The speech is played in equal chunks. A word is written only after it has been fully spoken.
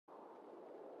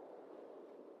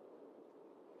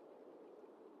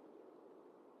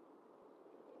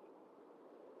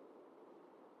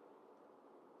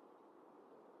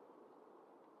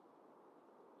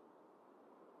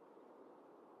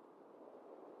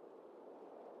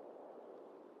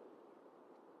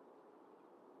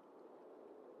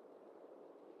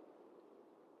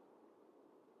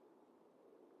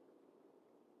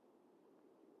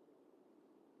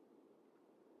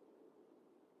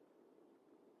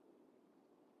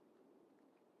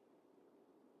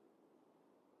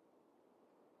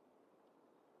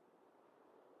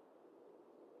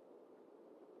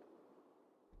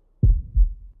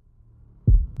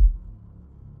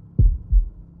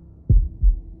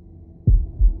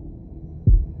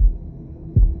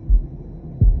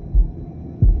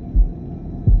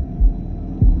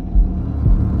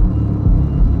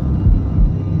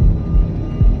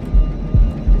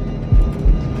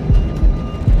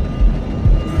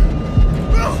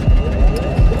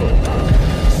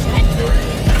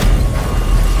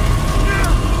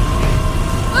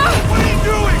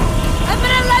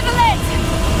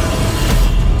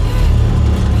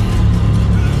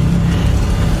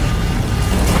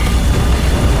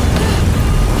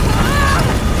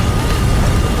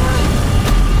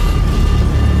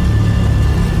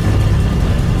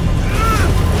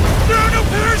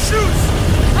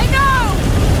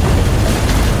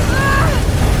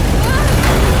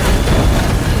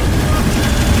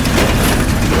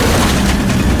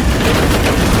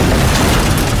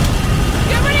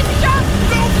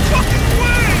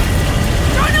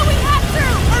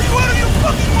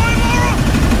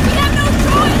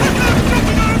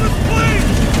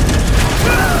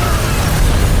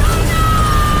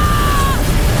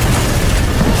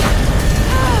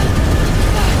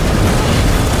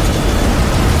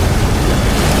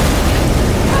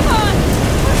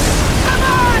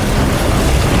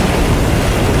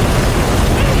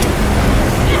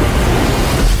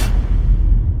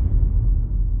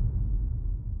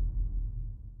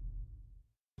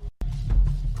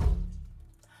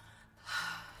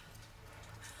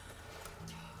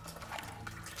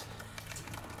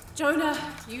Jonah,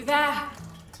 you there?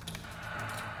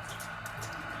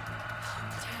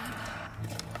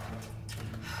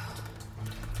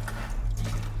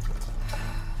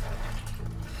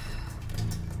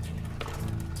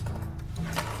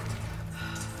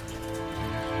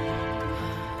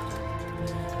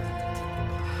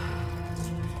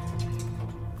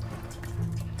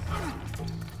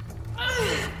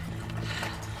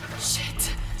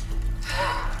 Shit.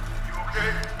 You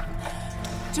okay?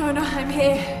 Jonah, I'm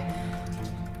here.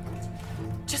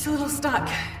 Just a little stuck.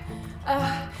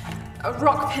 A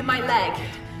rock hit my leg.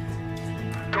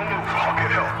 Don't move, I'll get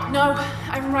help. No,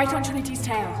 I'm right on Trinity's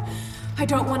tail. I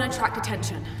don't want to attract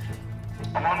attention.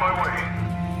 I'm on my way.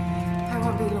 I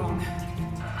won't be long.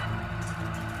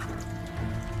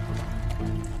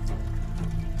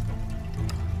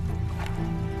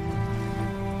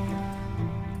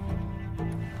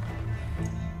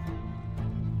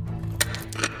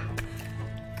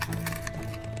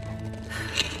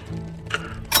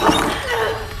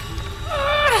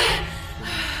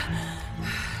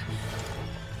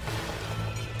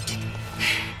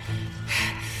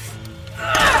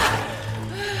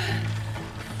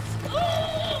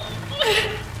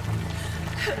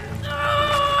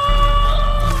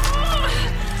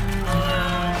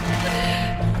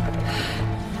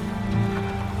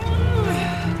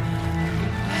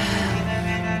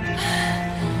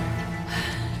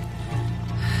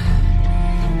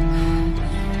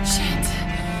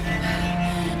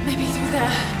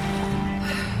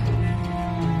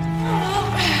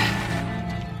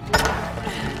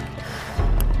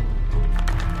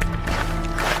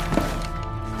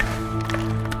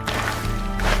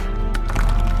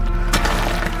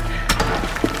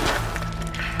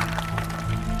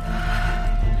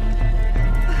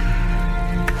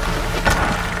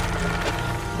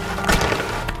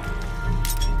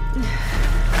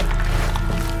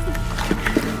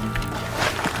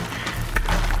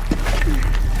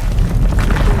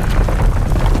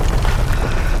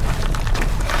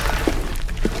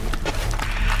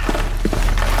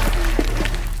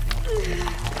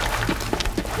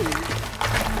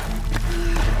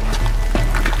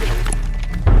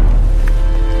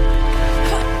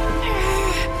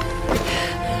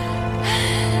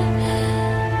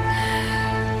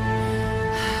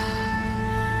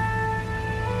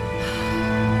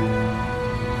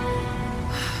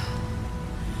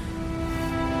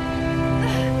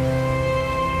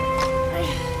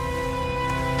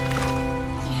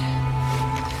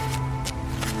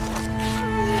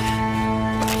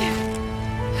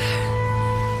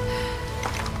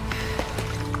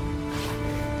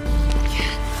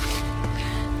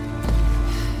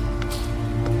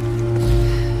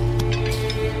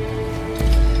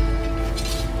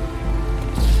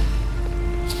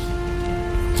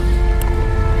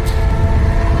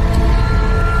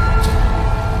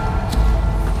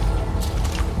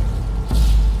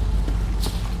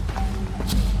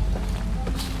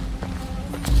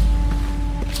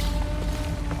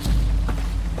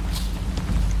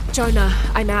 Jonah,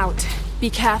 I'm out. Be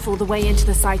careful, the way into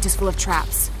the site is full of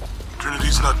traps.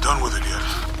 Trinity's not done with it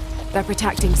yet. They're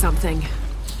protecting something.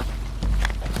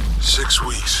 6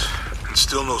 weeks, and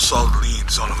still no solid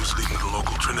leads on who's leading the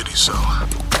local Trinity cell.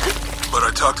 But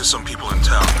I talked to some people in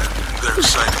town, and they're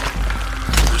excited.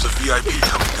 There's a VIP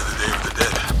coming to the Day of the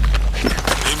Dead.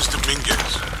 Name's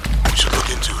Dominguez. We should look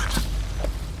into it.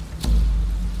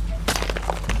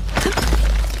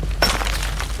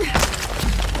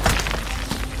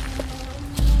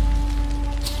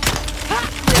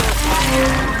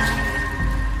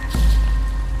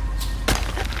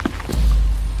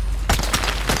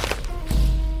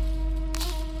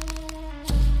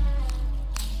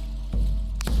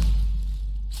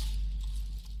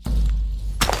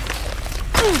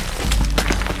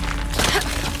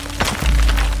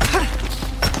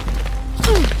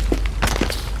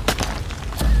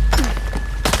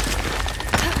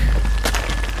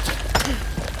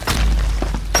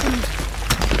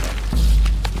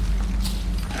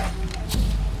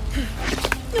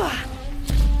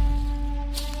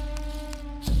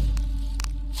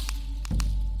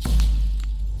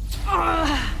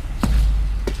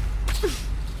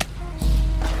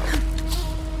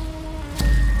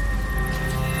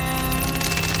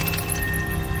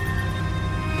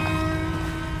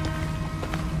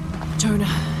 Jonah,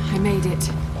 I made it.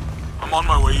 I'm on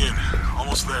my way in.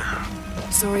 Almost there.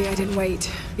 Sorry I didn't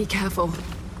wait. Be careful.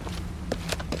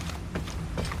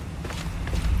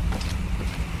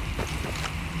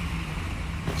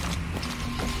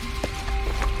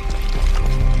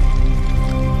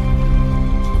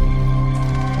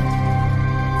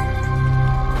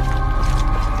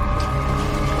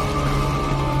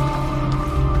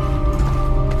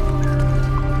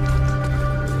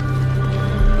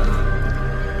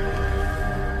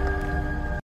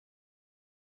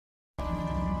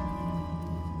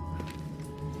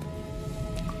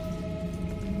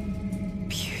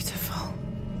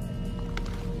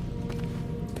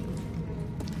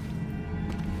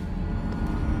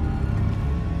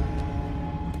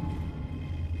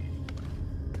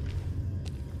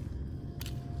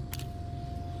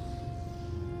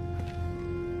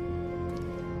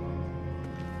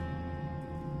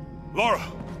 Laura!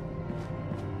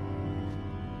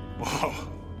 Wow.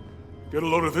 Get a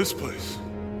load of this place.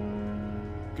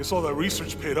 Guess all that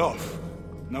research paid off.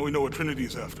 Now we know what Trinity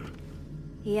is after.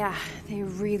 Yeah, they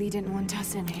really didn't want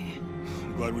us in here.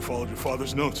 I'm glad we followed your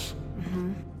father's notes.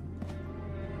 Mm-hmm.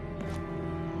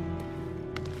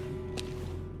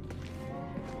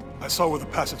 I saw where the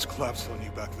passage collapsed on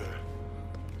you back there.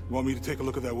 You want me to take a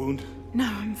look at that wound? No,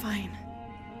 I'm fine.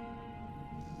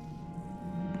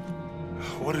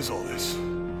 What is all this?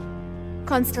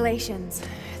 Constellations.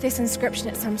 This inscription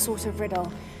is some sort of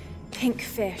riddle. Pink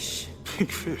fish.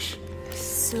 Pink fish?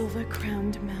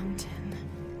 Silver-crowned mountain.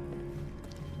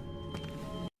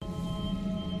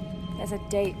 There's a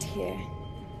date here.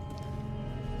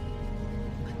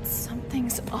 But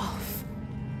something's off.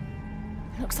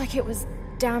 It looks like it was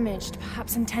damaged,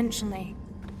 perhaps intentionally.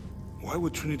 Why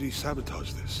would Trinity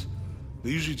sabotage this?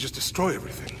 They usually just destroy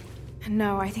everything.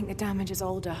 No, I think the damage is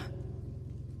older.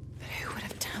 But who would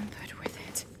have tampered with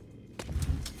it?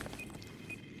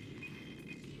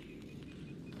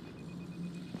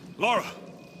 Laura!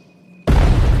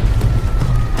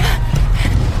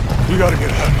 We gotta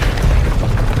get out of here.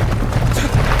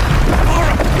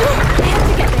 Laura! I have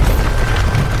to get this.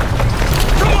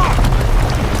 Come on!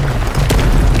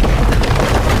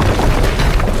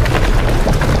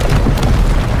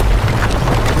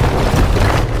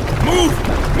 Move!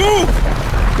 Move!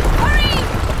 Hurry!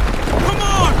 Come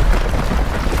on!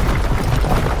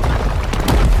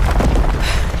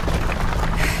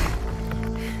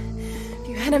 If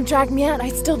you hadn't dragged me out,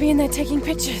 I'd still be in there taking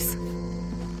pictures.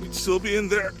 We'd still be in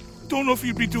there. Don't know if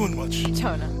you'd be doing much.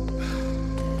 Jonah.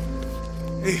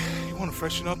 Hey, you want to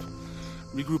freshen up?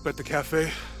 Regroup at the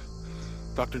cafe?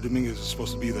 Dr. Dominguez is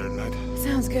supposed to be there tonight.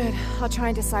 Sounds good. I'll try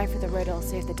and decipher the riddle,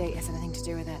 see if the date has anything to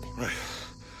do with it. Right.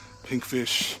 Pink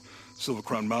fish, Silver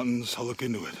Crown Mountains, I'll look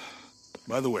into it.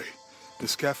 By the way,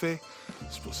 this cafe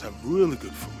is supposed to have really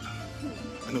good food.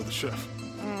 I know the chef.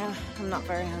 I'm not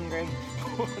very hungry.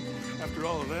 After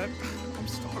all of that, I'm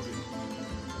starving.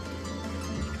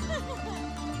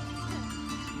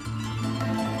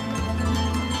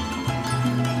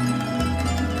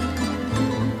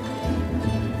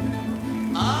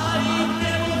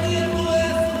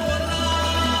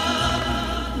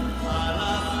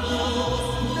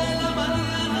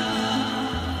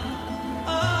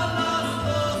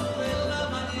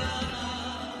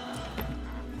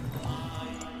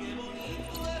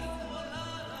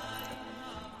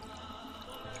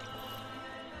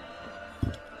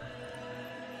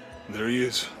 There he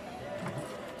is.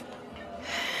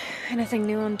 Anything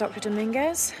new on Dr.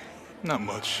 Dominguez? Not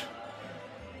much.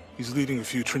 He's leading a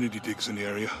few Trinity digs in the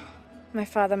area. My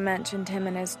father mentioned him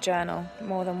in his journal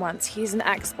more than once. He's an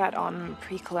expert on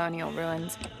pre-colonial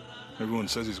ruins. Everyone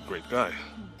says he's a great guy.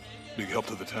 Big help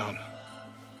to the town.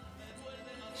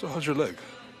 So how's your leg?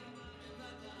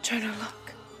 Jonah,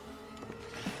 look.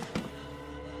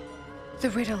 The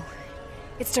riddle.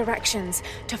 Its directions.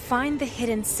 To find the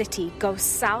hidden city, go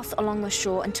south along the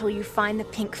shore until you find the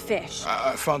pink fish.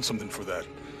 I found something for that.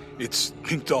 It's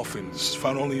pink dolphins,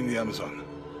 found only in the Amazon.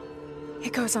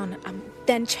 It goes on.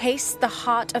 Then chase the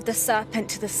heart of the serpent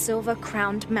to the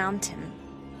silver-crowned mountain.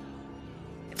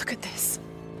 Look at this.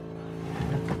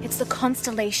 It's the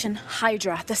constellation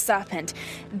Hydra, the serpent.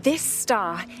 This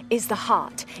star is the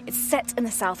heart. It's set in the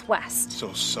southwest.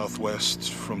 So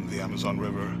southwest from the Amazon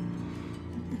River.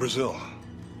 Brazil.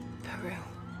 Peru.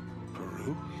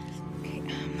 Peru? Okay,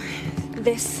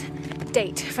 this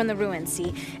date from the ruins,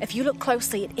 see? If you look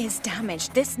closely, it is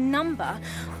damaged. This number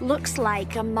looks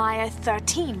like a Maya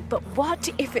 13, but what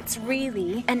if it's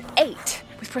really an 8?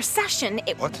 With precession,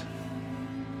 it... What?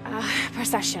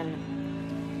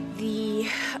 Precession. The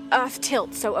Earth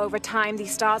tilts, so over time,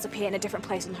 these stars appear in a different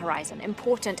place on the horizon.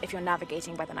 Important if you're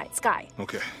navigating by the night sky.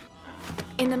 Okay.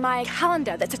 In the Maya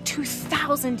calendar, that's a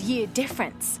 2,000-year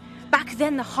difference. Back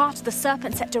then, the heart of the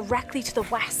serpent set directly to the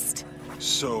west.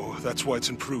 So, that's why it's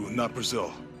in Peru, not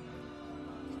Brazil.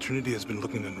 Trinity has been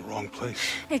looking in the wrong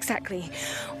place. Exactly.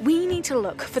 We need to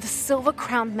look for the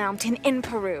silver-crowned mountain in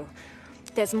Peru.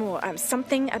 There's more.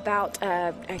 Something about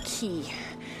a key.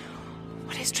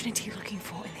 What is Trinity looking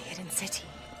for in the hidden city?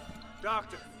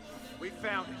 Doctor, we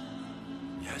found it.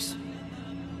 Yes.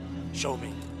 Show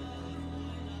me.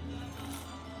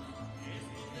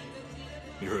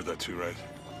 You heard that too, right?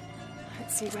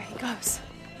 Let's see where he goes.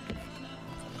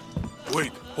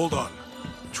 Wait, hold on.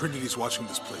 Trinity's watching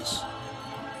this place.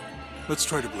 Let's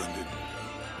try to blend in.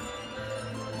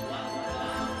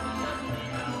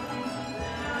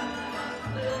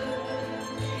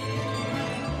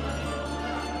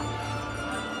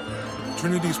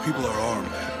 Trinity's people are armed.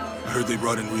 I heard they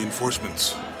brought in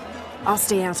reinforcements. I'll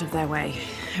stay out of their way.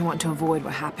 I want to avoid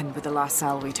what happened with the last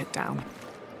cell we took down.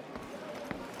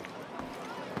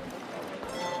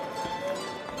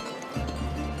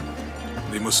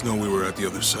 They must know we were at the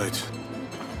other site.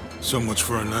 So much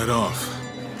for a night off.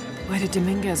 Where did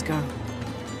Dominguez go?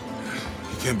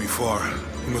 He can't be far.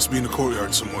 He must be in the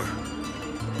courtyard somewhere.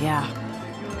 Yeah.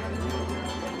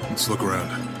 Let's look around.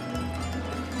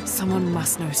 Someone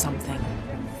must know something.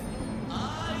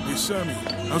 Hey, Sammy,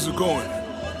 how's it going?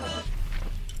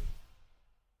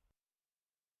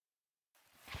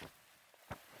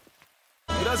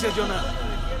 Gracias, Jonah.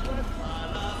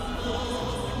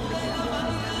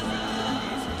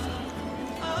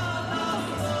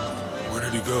 Where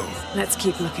did he go? Let's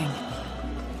keep looking.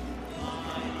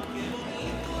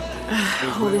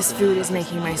 All this food is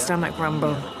making my stomach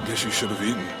rumble. Guess you should have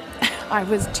eaten. I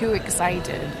was too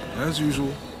excited. As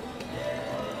usual.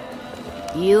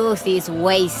 Youth is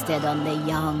wasted on the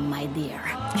young, my dear.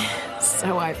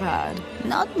 So I've heard.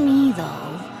 Not me,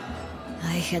 though.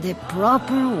 I had a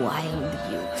proper wild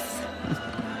youth.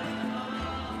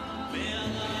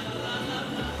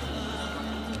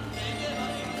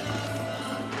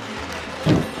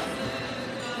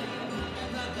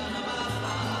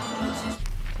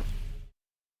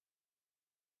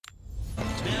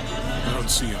 I don't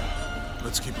see him.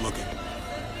 Let's keep looking.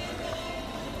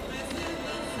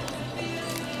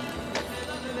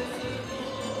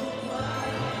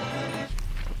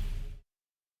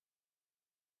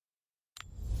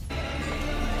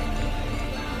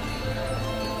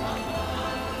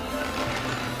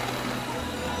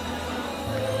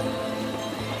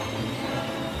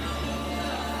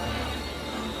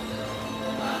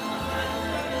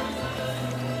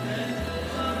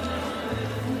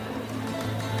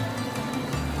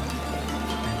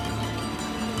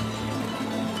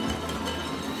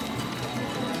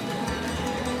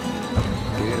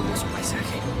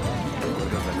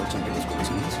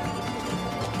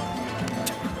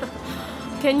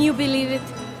 Can you believe it?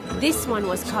 This one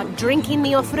was caught drinking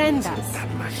mi ofrendas.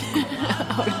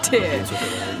 Oh dear.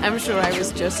 I'm sure I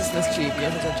was just as mischievous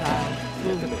as a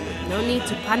child. No need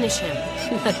to punish him.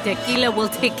 The tequila will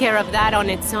take care of that on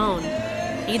its own.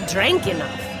 He drank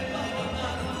enough.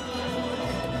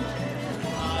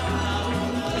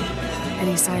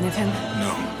 Any sign of him?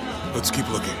 No. Let's keep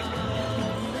looking.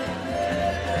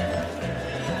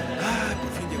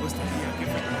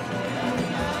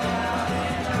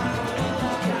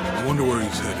 I wonder where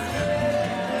he's headed.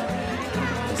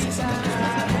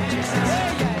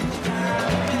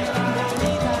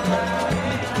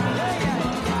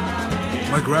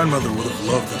 My grandmother would have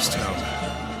loved this town.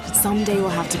 Someday we'll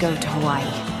have to go to Hawaii,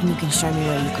 and you can show me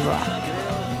where you grew up.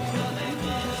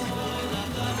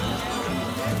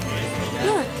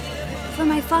 Look, for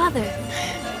my father.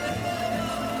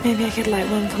 Maybe I could light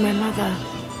one for my mother.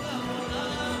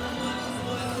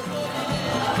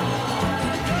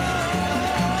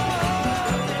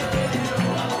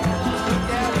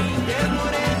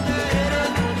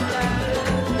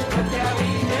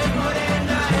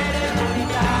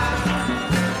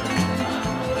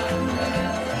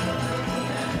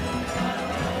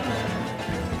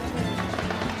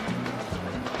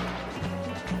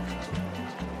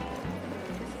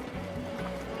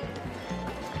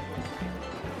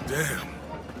 Damn.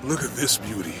 Look at this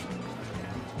beauty.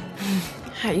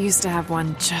 I used to have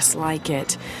one just like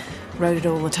it. Rode it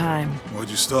all the time. Why'd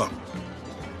you stop?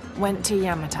 Went to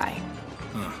Yamatai.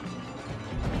 Huh.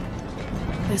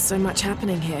 There's so much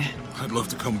happening here. I'd love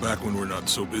to come back when we're not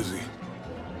so busy.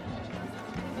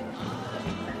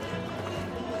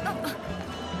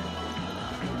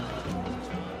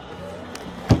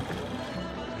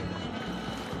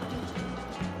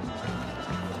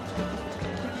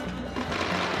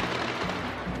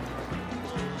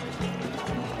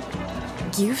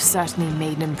 You've certainly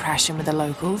made an impression with the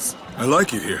locals. I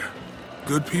like it here.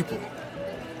 Good people.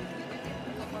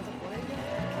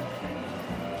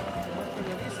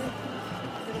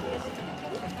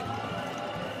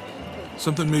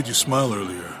 Something made you smile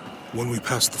earlier, when we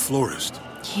passed the florist.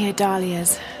 Here,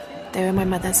 dahlias. They were my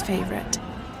mother's favorite.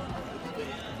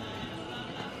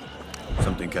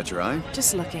 Something catch your eye?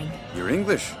 Just looking. You're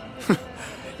English.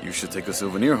 You should take a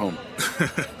souvenir home.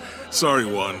 Sorry,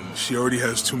 Juan. She already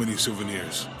has too many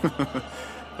souvenirs.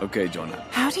 Okay, Jonah.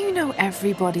 How do you know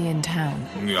everybody in town?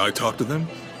 Yeah, I talked to them.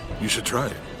 You should try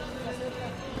it.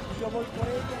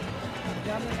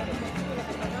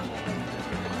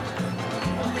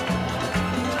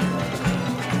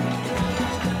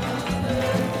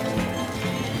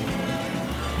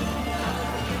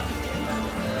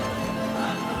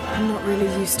 I'm not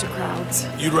really used to crowds.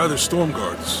 You'd rather storm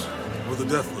guards or the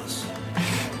deathless?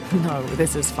 No,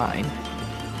 this is fine.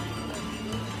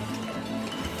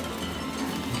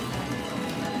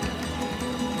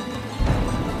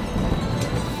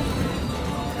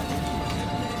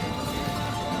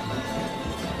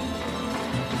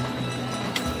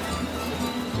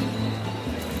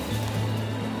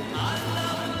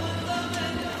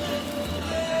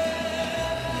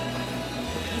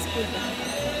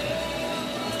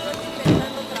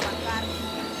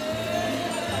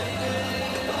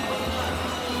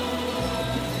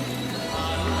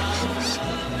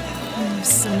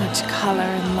 So much color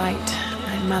and light.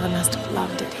 My mother must have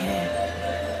loved it here.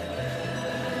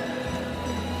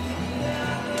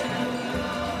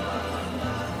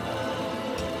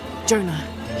 Jonah,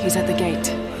 he's at the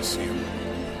gate. I see him.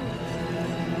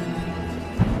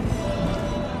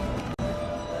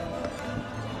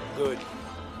 Good.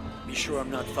 Be sure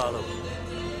I'm not followed.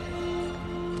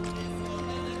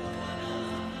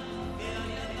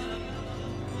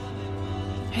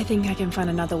 I think I can find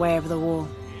another way over the wall.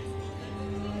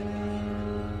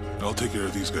 I'll take care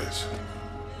of these guys.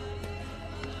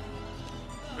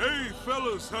 Hey,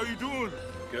 fellas, how you doing?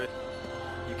 Good.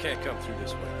 You can't come through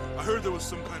this way. I heard there was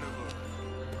some kind of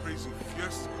a crazy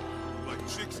fiesta, like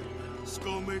chicks in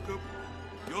skull makeup.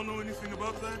 Y'all know anything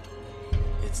about that?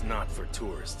 It's not for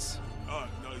tourists. No,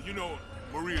 you know,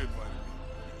 Maria invited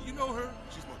me. You know her?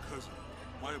 She's my cousin.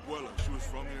 My abuela, she was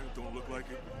from here, don't look like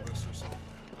it, rest her soul.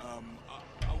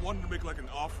 I wanted to make like an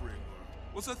offering.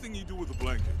 What's that thing you do with the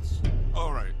blankets?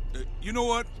 All right, you know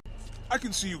what? I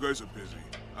can see you guys are busy.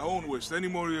 I won't waste any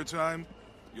more of your time.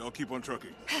 Y'all keep on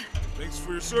trucking. Thanks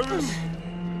for your service.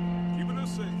 Keeping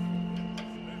us safe.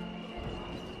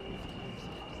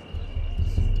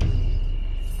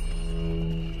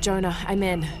 Jonah, I'm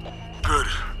in. Good.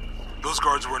 Those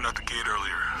guards weren't at the gate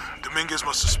earlier. Dominguez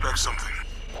must suspect something.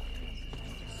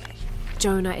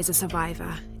 Jonah is a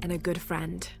survivor and a good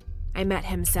friend. I met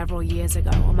him several years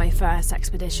ago on my first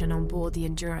expedition on board the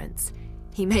Endurance.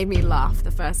 He made me laugh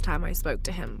the first time I spoke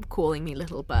to him, calling me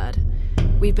Little Bird.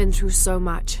 We've been through so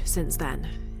much since then,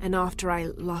 and after I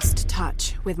lost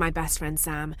touch with my best friend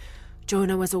Sam,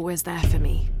 Jonah was always there for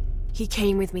me. He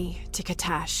came with me to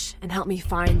Katash and helped me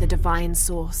find the divine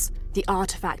source, the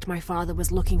artifact my father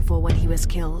was looking for when he was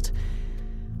killed.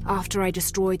 After I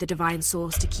destroyed the divine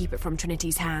source to keep it from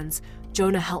Trinity's hands,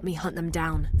 Jonah helped me hunt them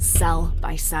down, cell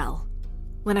by cell.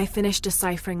 When I finished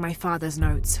deciphering my father's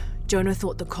notes, Jonah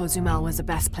thought the Cozumel was the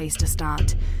best place to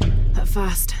start. At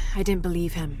first, I didn't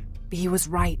believe him, but he was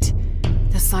right.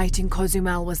 The site in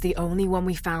Cozumel was the only one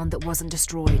we found that wasn't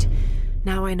destroyed.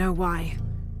 Now I know why.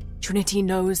 Trinity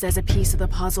knows there's a piece of the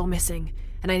puzzle missing,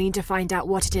 and I need to find out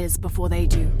what it is before they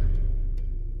do.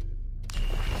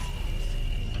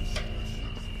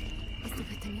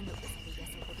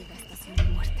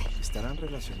 ¿Estarán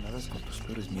relacionadas con tus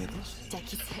peores miedos?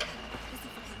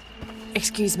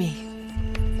 Excuse me.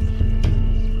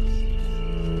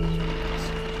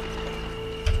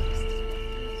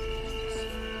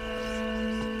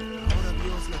 Ahora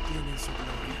Dios la tiene en su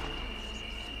gloria.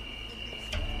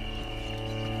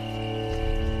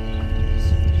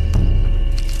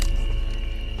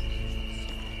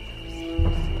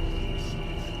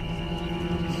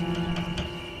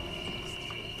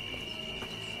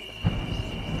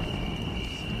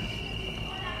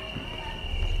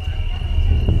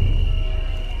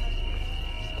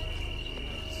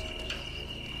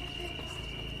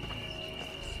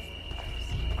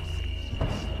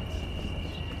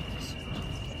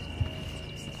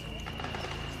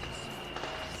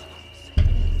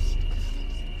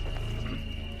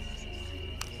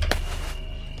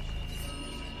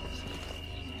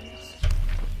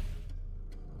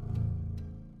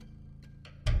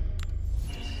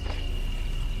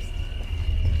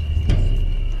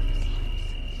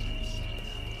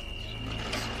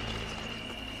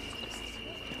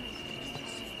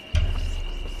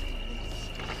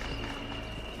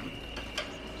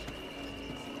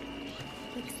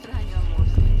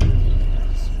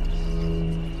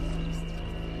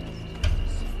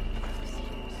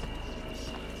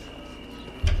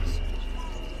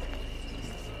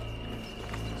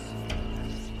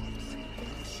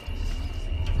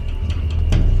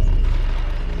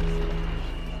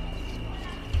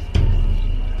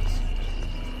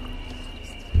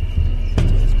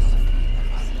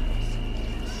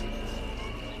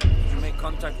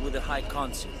 Contact with the High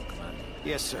Consul, Commander.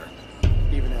 Yes, sir.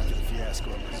 Even after the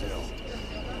fiasco in Brazil.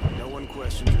 No one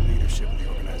questions your leadership of the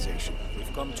organization.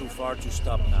 We've come too far to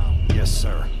stop now. Yes,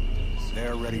 sir.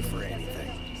 They're ready for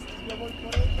anything.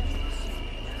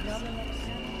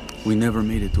 We never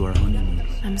made it to our honeymoon.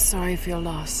 I'm sorry for your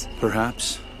loss.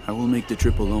 Perhaps I will make the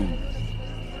trip alone.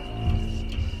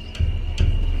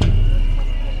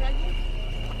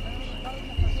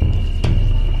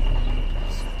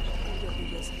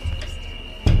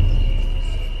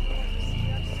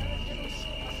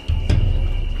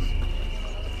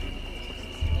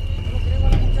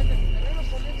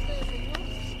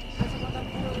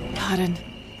 Pardon.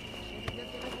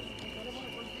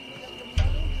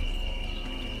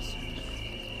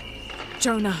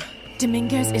 Jonah,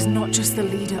 Dominguez is not just the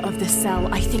leader of the cell.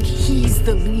 I think he's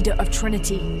the leader of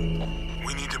Trinity.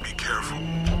 We need to be careful.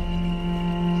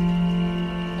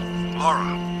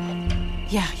 Laura.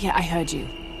 Yeah, I heard you.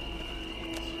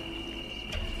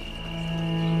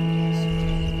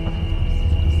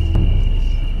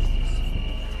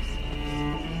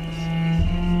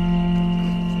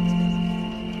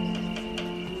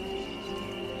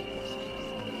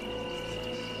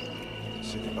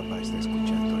 Sé que papá está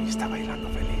escuchando y está bailando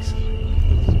feliz.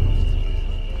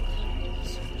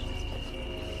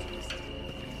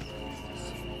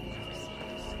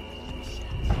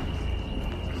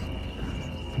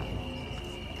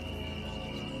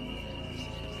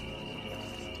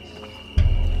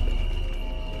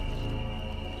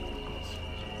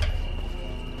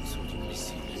 Soy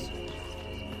invisible.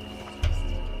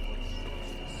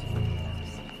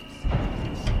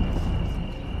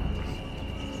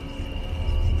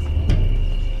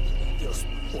 Dios,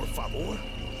 por favor.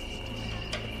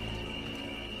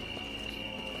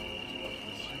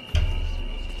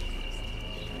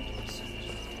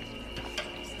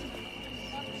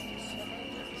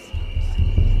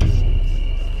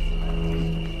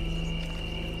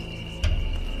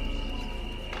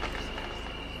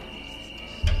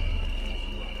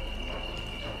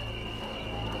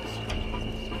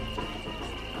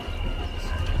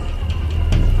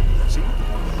 Sí.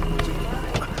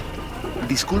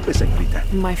 Disculpe, señorita.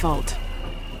 My fault.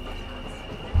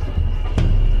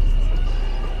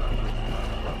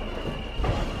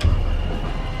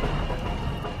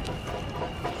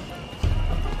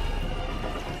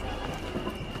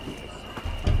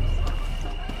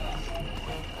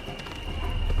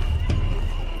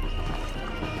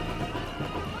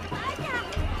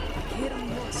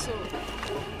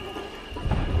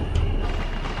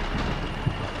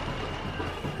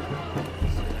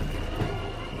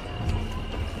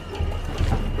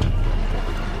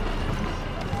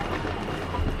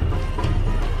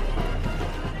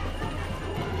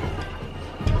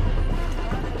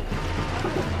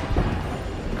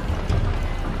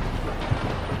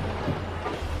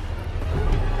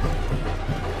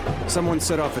 Someone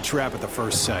set off a trap at the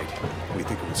first site. We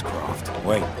think it was Croft.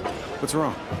 Wait, What's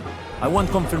wrong? I want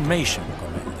confirmation,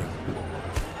 Commander.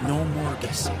 No more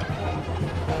guessing.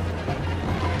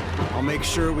 I'll make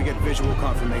sure we get visual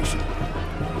confirmation.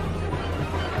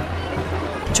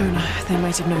 Jonah, they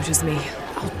might have noticed me.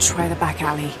 I'll try the back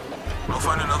alley. I'll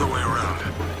find another way around.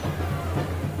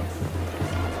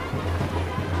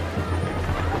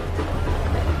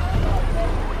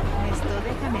 Esto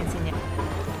déjame enseñar.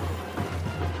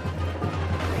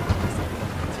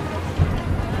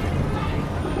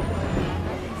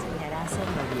 Te enseñará a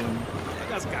hacerlo bien.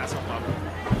 Hagas caso, Pablo.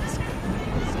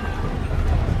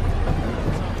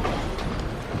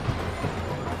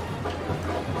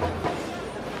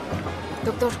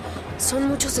 Doctor, son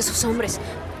muchos de sus hombres.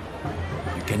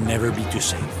 You can never be too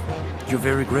safe. You're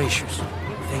very gracious.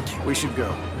 Thank you. We should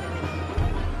go.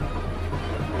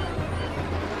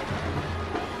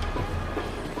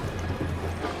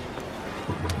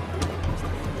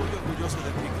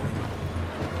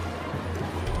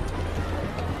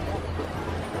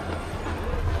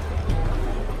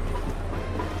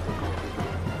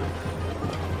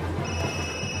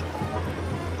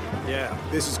 Yeah,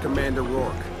 this is Commander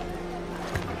Rourke.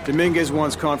 Dominguez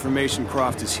wants confirmation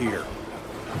Croft is here.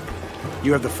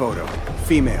 You have the photo.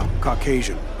 Female,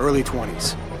 Caucasian, early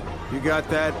 20s. You got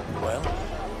that? Well,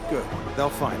 Good. They'll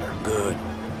find her. good.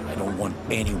 I don't want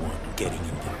anyone getting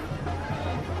in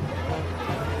there.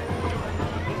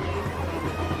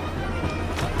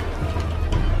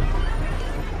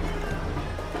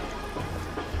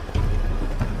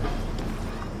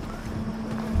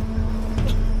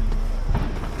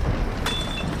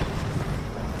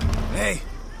 Hey,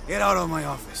 get out of my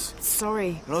office.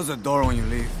 Sorry. Close the door when you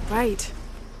leave. Right.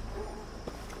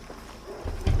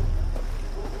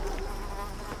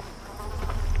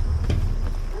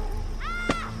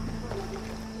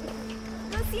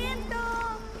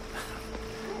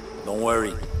 Don't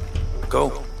worry. Go,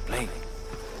 play.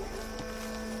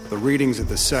 The readings at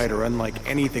the site are unlike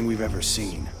anything we've ever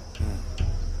seen.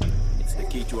 It's the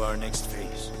key to our next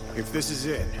phase. If this is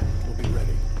it, we'll be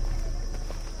ready.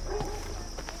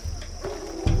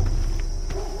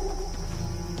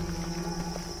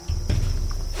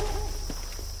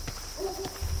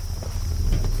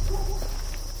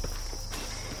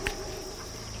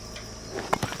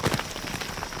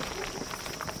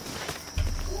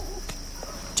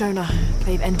 Jonah,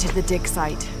 they've entered the dig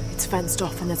site. It's fenced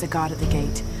off and there's a guard at the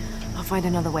gate. I'll find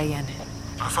another way in.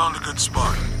 I found a good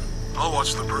spot. I'll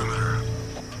watch the perimeter.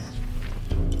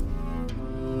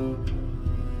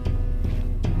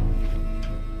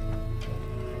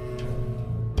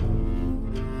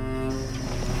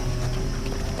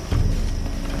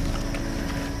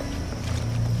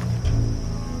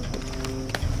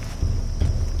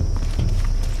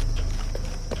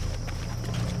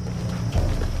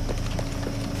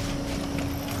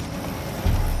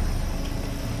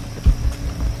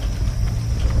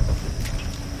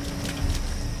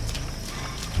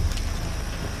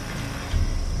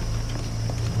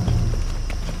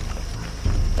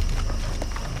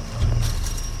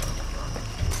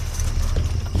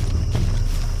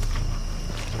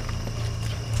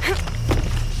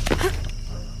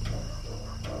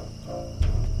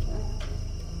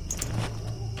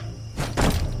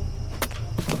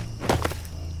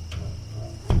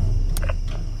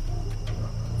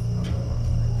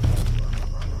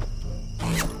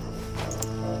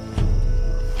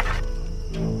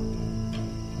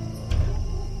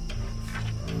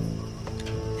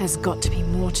 There's got to be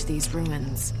more to these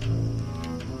ruins.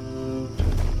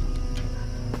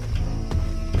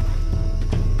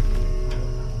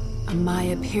 A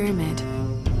Maya pyramid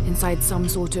inside some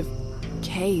sort of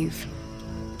cave.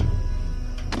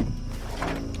 Take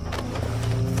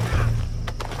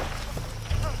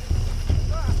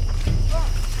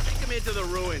him into the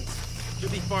ruins. You'll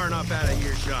be far enough out of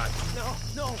earshot.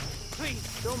 No,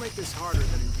 please, don't make this harder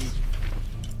than in Digi.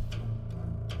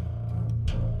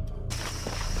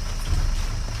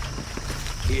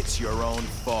 It's your own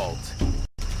fault.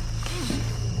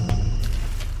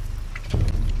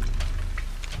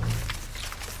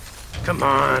 Come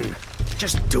on,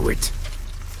 just do it.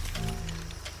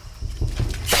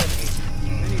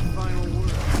 Any final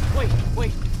words?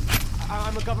 Wait.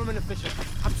 I'm a government official.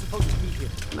 I'm supposed to be here.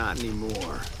 Not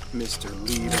anymore, Mr.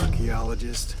 Lead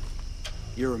Archaeologist.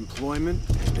 Your employment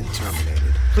has been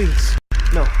terminated. Please.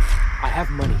 No. I have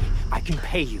money. I can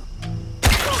pay you.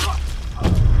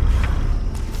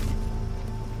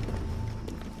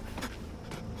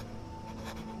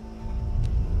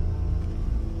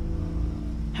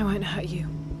 I won't hurt you.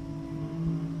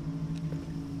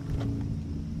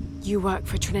 You work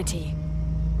for Trinity.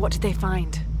 What did they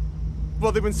find?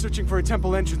 Well, they've been searching for a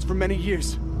temple entrance for many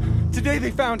years. Today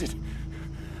they found it.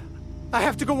 I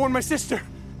have to go warn my sister.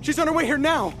 She's on her way here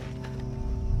now.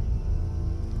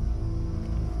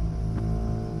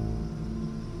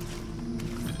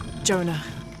 Jonah,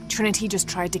 Trinity just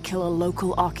tried to kill a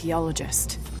local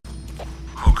archaeologist.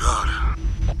 Oh, God.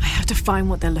 I have to find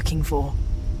what they're looking for.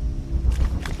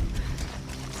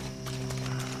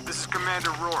 This is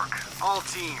Commander Rourke. All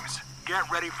teams, get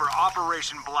ready for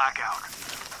Operation Blackout.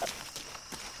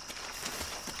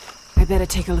 I better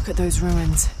take a look at those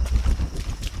ruins.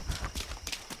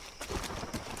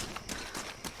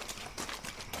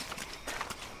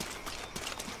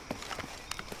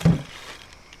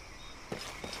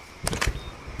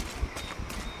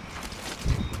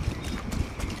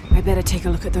 I better take a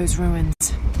look at those ruins.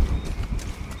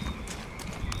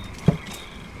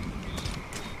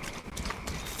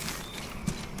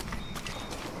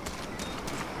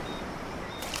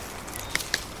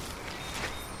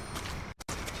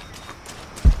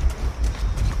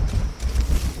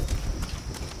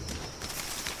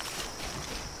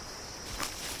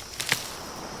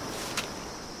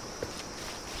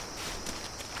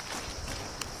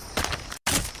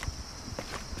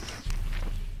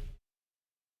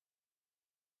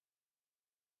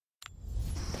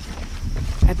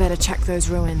 I better check those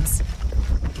ruins.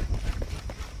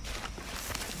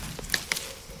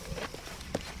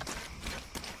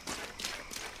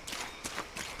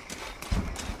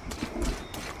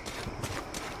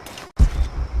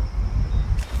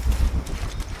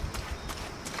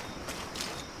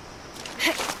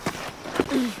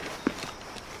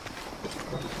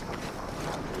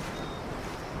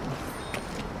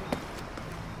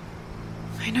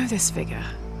 I know this figure.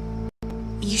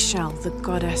 Ishel, the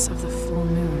goddess of the full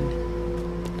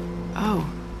moon. Oh,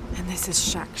 and this is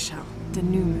Shakshel, the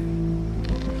new moon.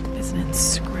 There's an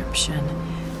inscription.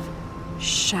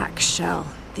 Shakshel,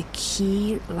 the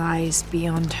key lies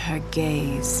beyond her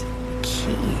gaze. The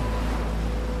key.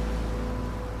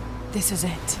 This is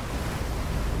it.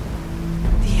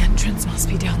 The entrance must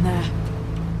be down there.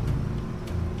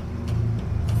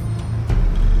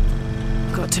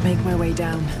 Got to make my way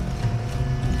down.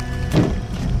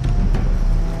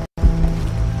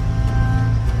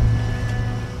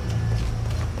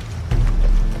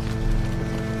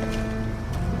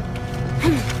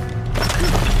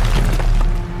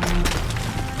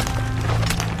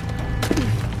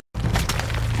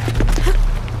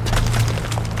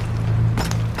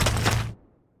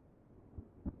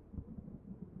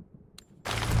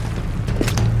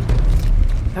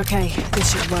 Okay,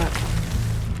 this should work.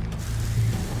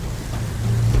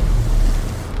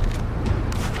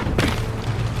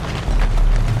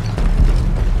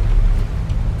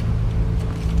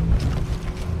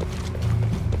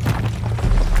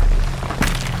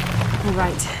 All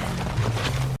right.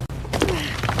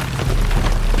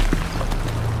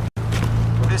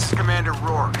 This is Commander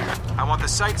Rourke. I want the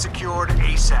site secured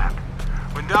ASAP.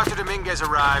 When Dr. Dominguez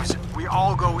arrives, we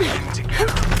all go in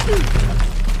together.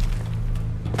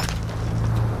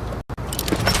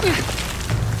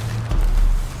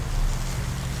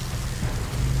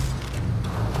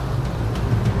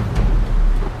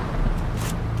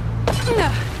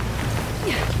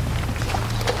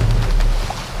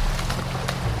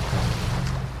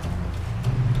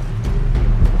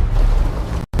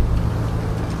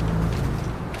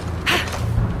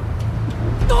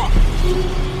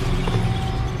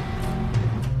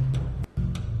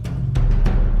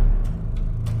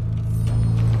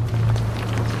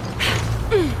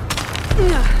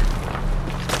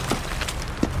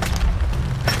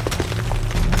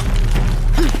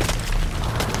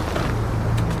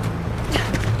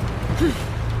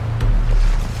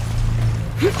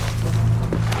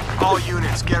 All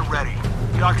units, get ready.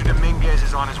 Dr. Dominguez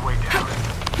is on his way down.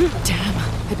 Damn,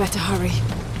 I better hurry.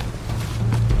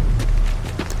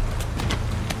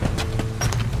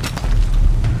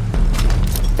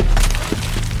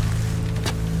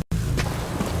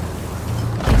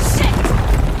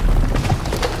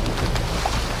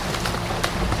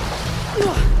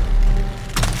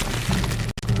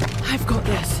 I've got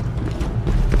this.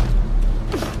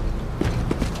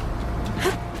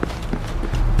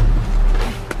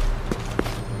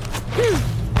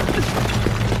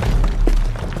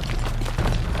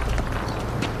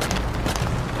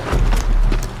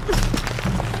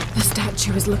 The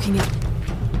statue is looking at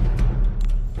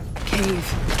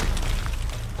cave.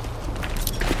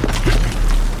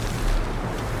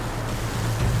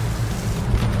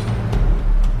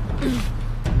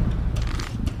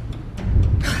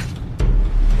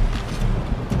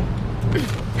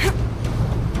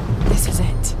 This is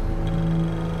it.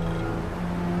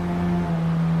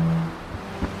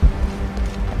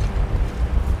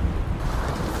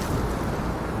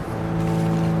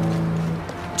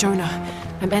 Jonah,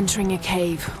 I'm entering a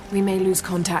cave. We may lose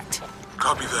contact.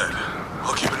 Copy that.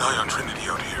 I'll keep an eye on Trinity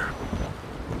out here.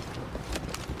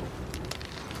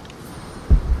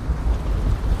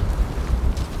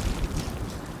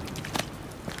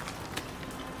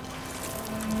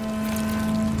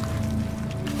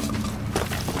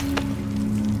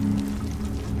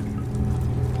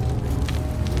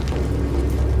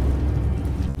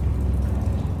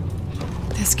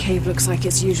 This cave looks like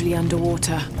it's usually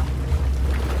underwater.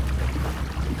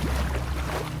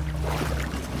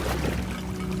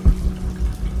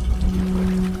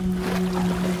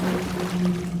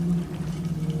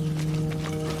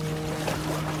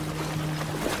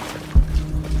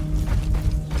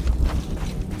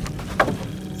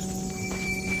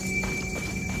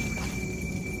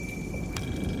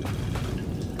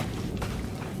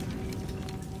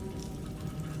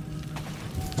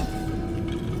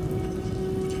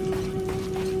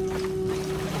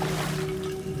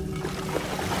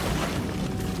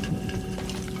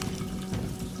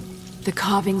 The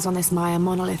carvings on this Maya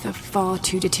monolith are far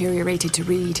too deteriorated to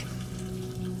read.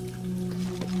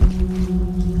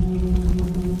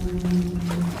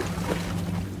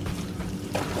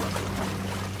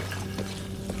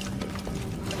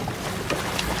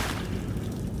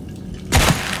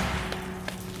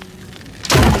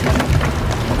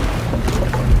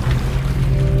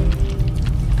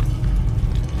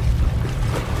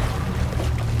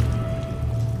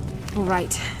 All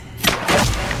right.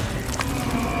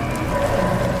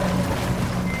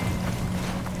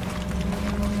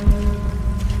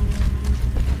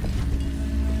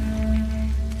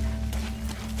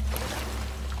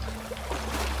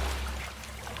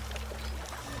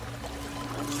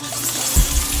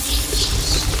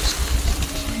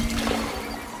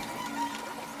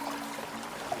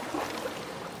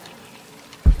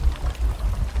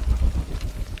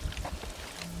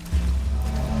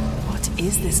 What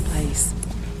is this place?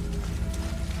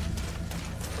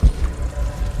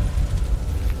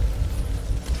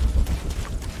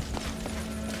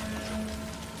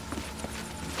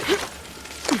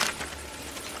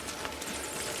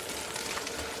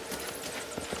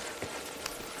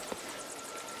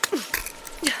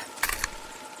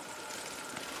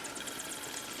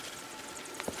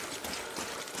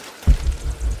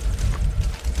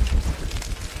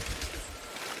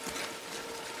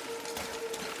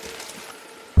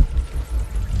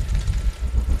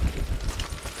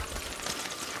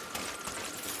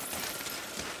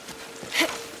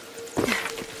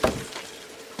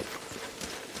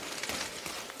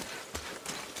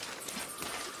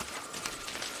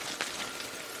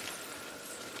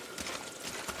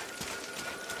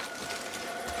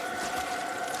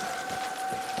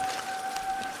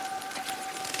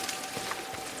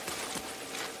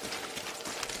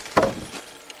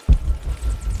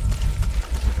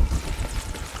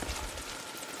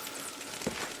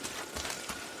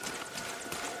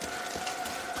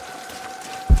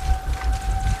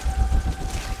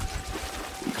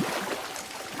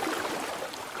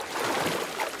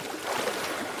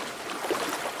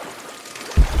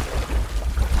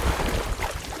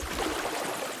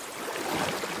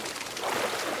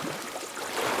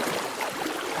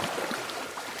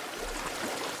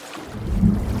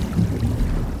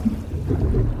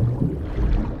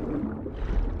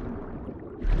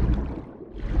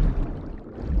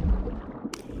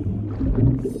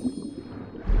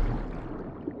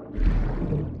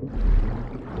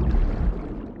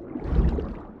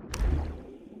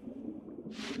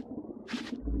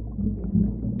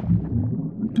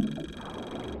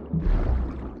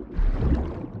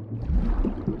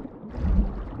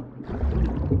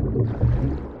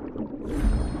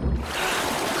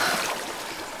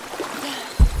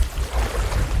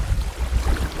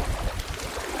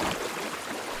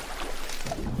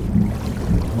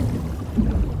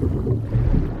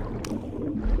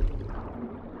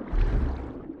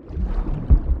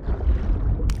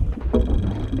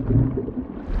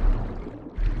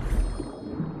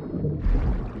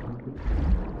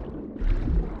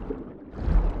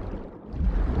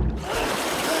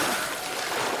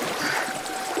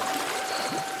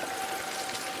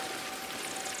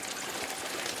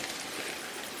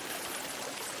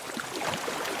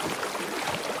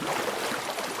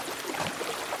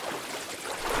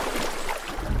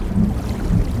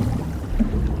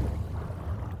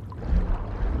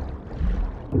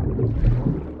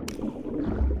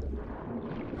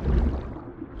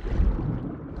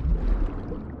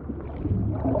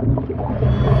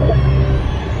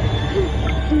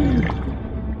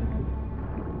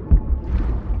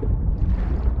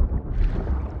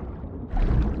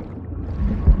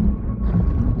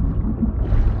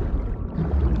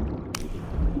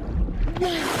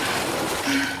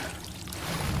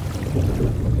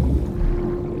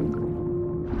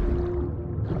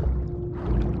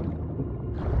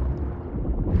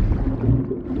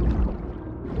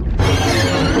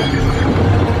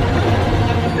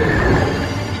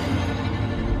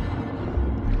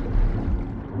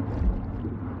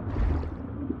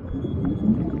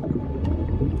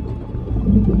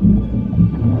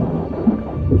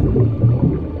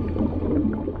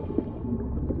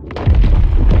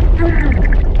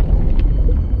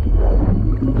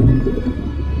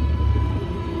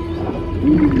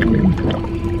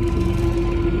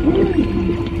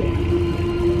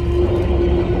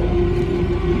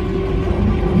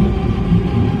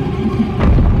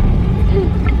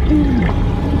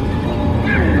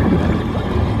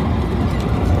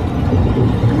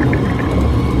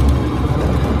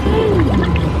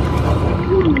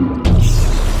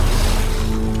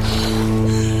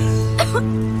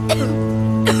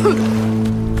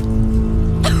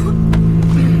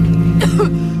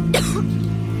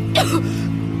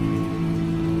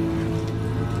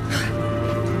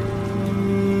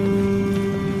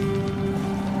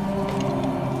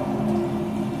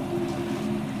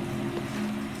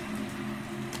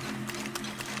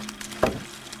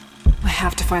 I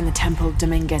have to find the temple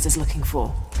Dominguez is looking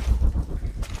for.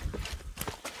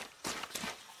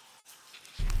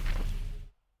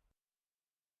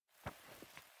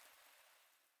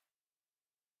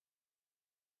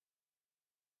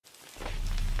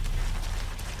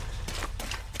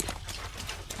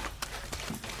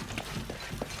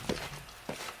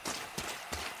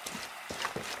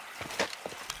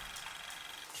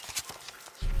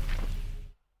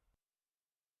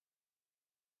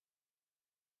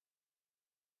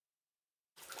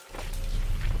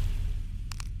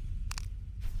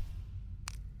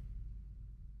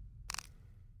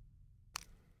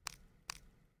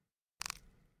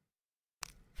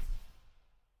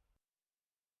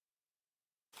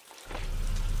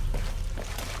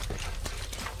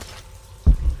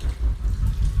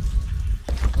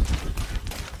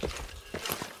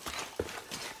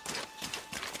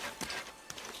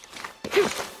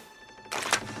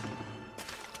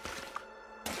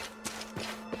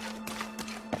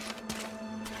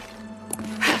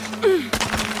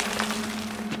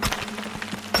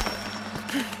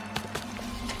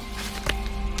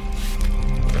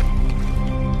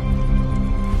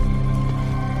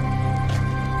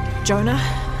 Jonah,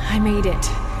 I made it.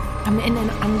 I'm in an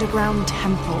underground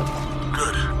temple.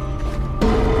 Good.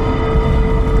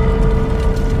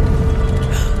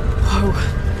 Whoa.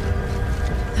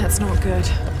 That's not good.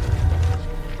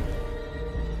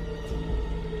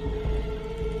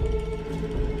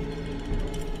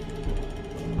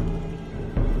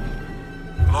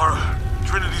 Lara,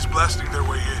 Trinity's blasting their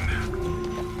way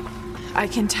in. I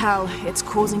can tell. It's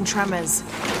causing tremors.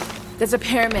 There's a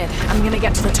pyramid. I'm gonna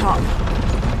get to the top.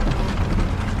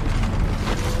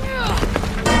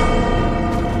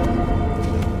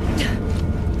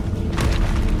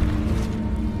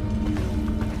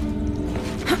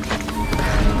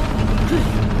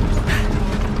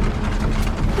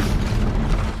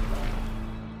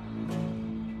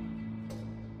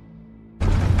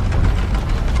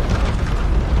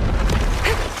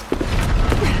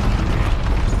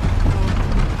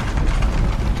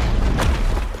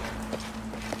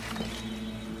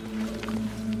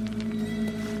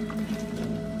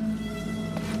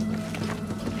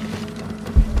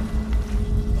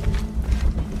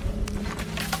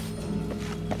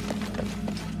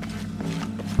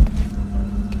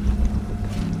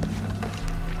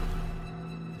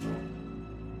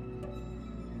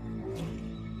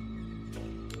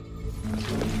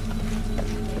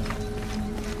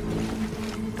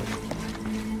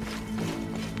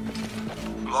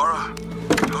 Lara,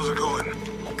 how's it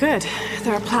going? Good.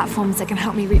 There are platforms that can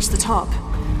help me reach the top.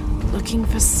 Looking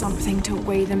for something to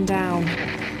weigh them down.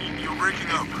 You're breaking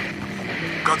up.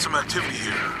 Got some activity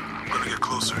here. I'm gonna get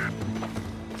closer.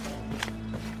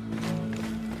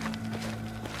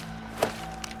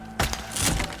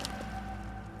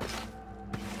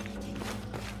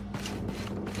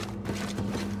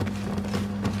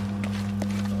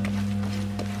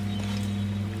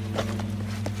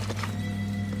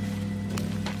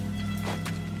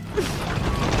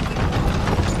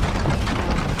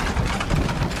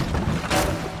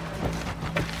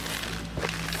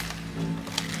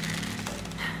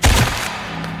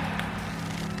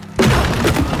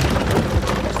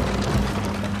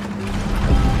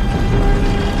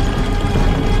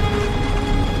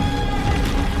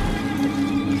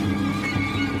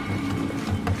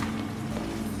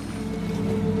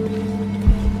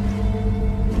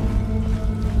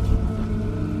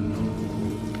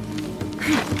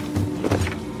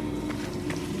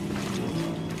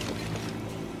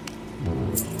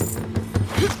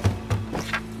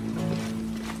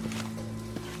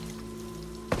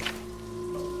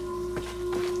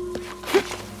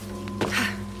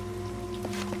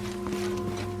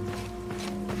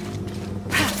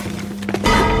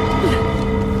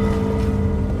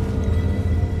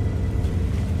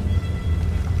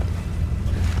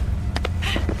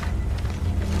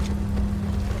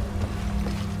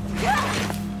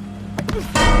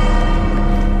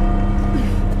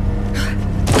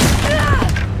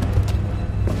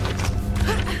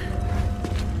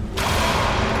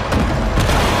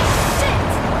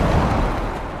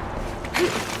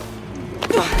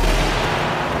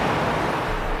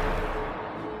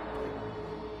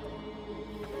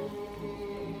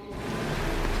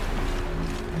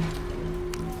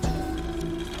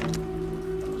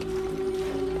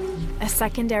 A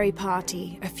secondary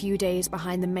party, a few days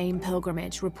behind the main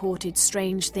pilgrimage, reported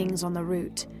strange things on the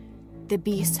route. The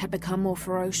beasts had become more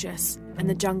ferocious, and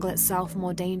the jungle itself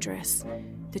more dangerous.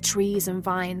 The trees and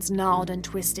vines gnarled and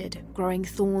twisted, growing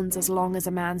thorns as long as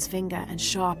a man's finger and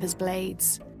sharp as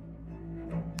blades.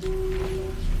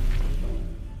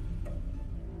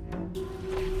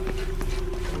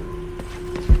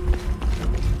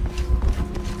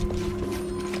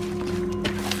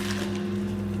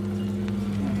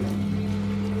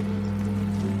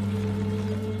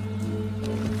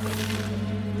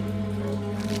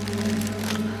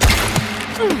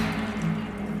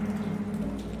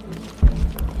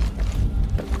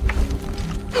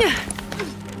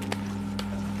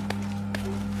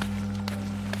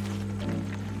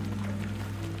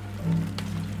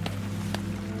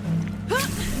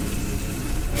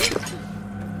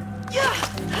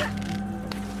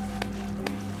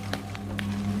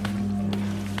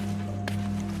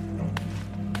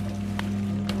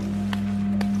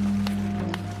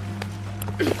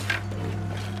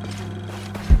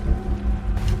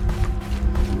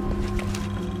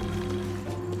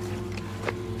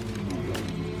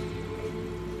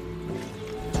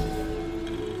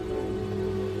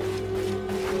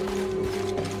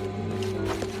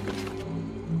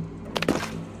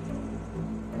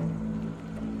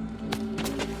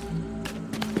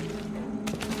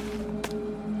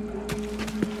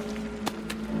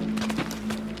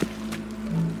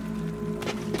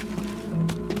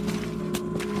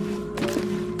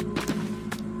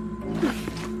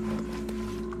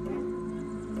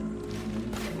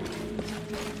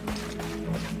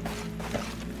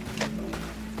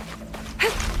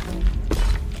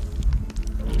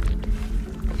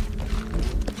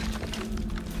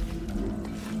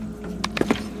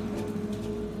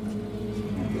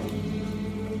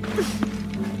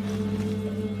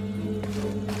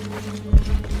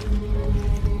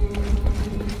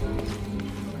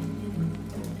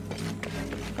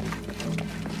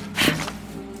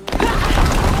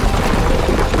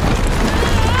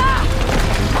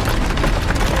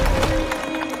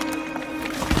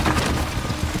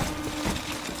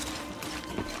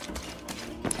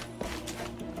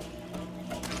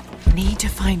 Need to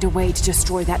find a way to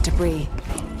destroy that debris.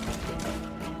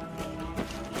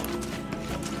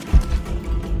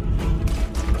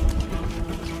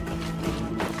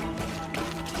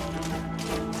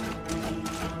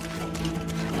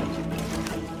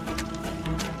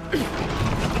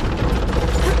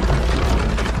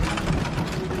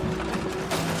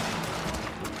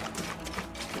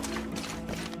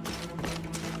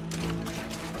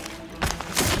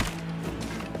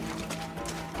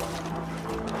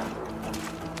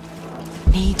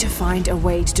 Need to find a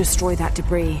way to destroy that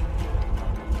debris.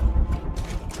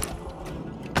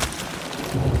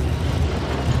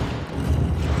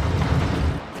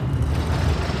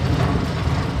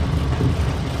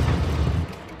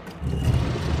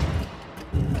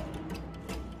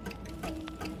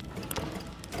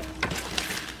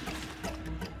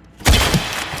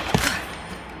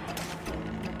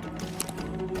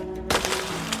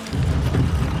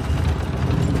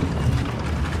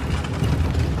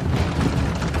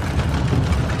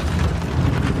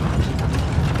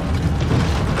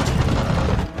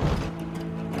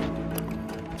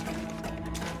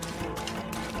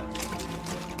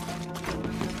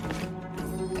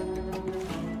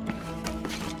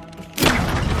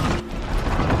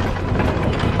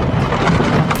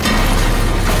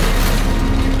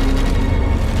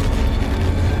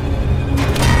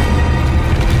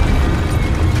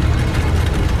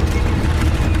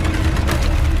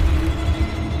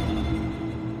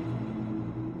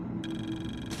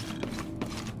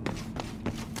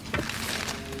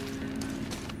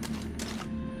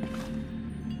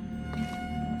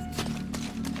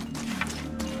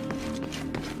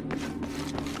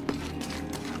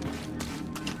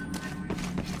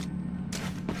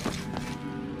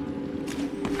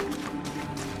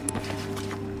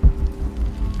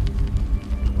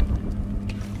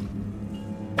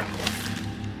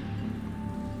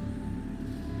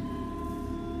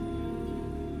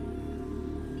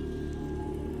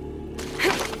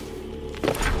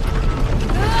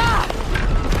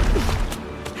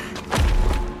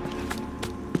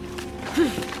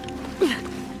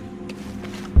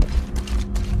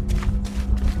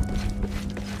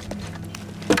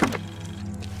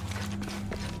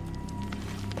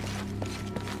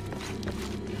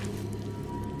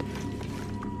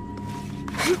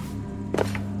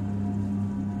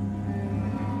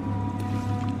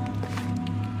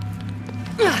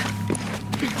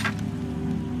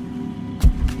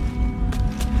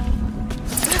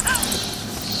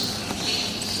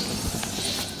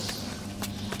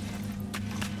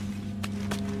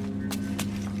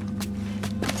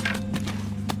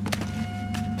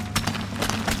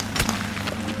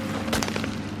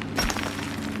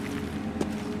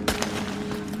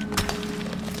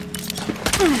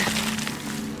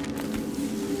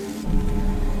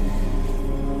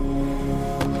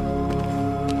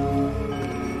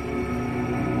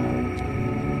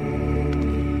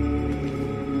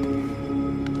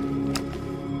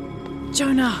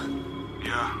 Jonah!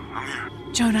 Yeah, I'm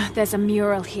here. Jonah, there's a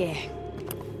mural here.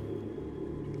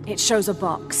 It shows a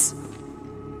box.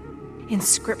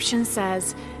 Inscription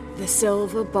says, "The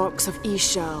silver box of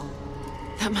Ishal."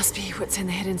 That must be what's in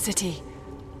the hidden city.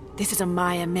 This is a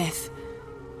Maya myth.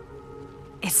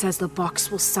 It says the box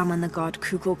will summon the god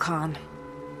Kukulkan.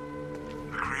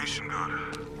 The creation god.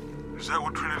 Is that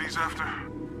what Trinity's after?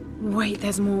 Wait,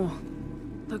 there's more.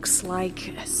 Looks like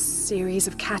a series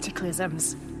of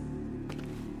cataclysms.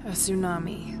 A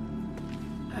tsunami.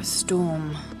 A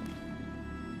storm.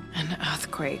 An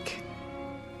earthquake.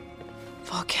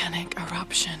 Volcanic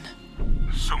eruption.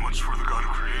 So much for the god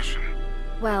of creation.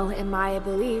 Well, in Maya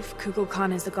belief,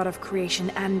 Kukulkan is the god of creation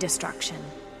and destruction.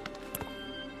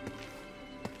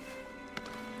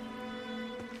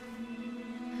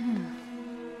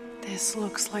 This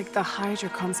looks like the Hydra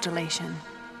constellation,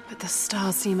 but the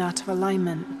stars seem out of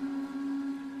alignment.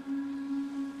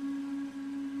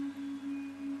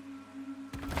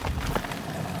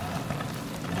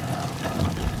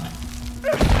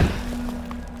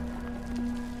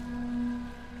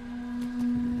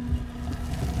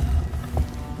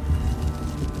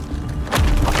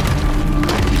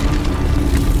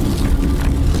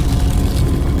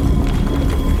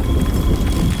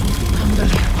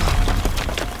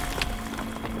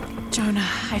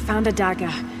 I found a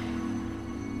dagger.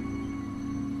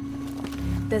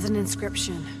 There's an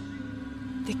inscription.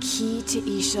 The key to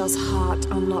Ishal's heart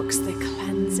unlocks the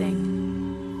cleansing.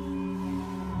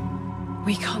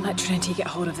 We can't let Trinity get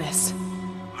hold of this.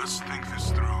 Let's think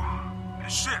this through. Hey,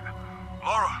 shit!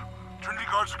 Laura, Trinity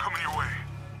guards are coming your way.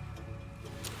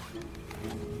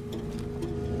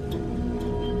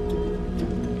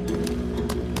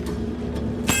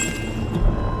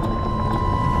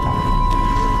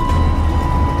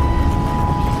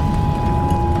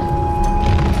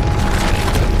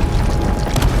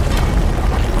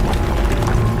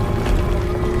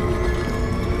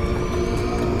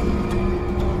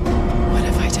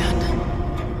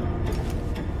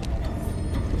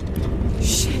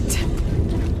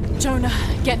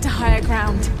 Get to higher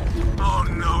ground. Oh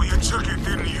no, you took it,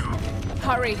 didn't you?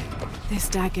 Hurry. This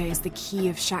dagger is the key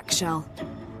of Shakshel.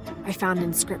 I found an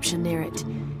inscription near it.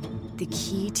 The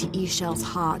key to Ishal's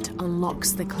heart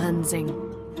unlocks the cleansing.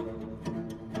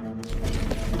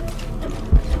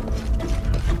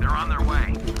 They're on their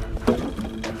way.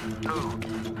 Who?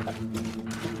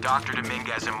 Dr.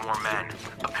 Dominguez and more men.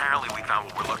 Apparently we found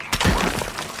what we're looking for.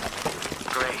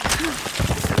 Great.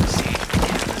 The siege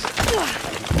begins.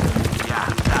 Yeah,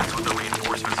 that's what the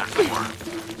reinforcements are for.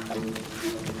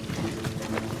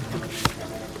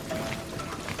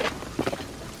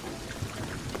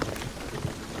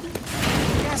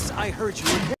 Yes, I heard you,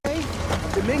 okay?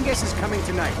 Dominguez is coming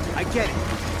tonight. I get it.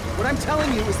 What I'm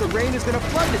telling you is the rain is gonna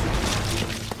flood it.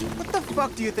 What the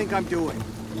fuck do you think I'm doing?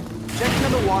 Checking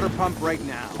on the water pump right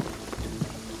now.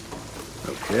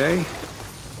 Okay.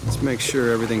 Let's make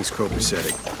sure everything's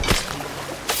copacetic.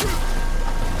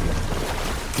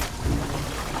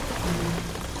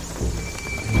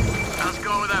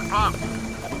 Pump.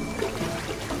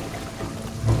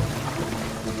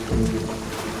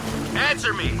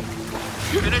 Answer me!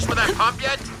 You finished with that pump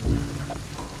yet?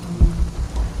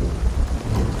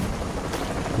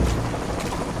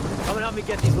 Come and help me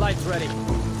get these lights ready.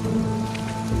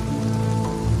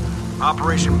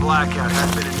 Operation Blackout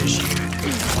has been initiated.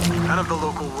 None of the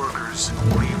local workers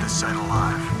leave the site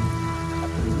alive.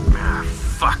 Ah,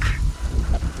 fuck.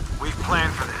 We've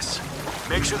planned for this.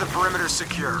 Make sure the perimeter's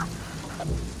secure.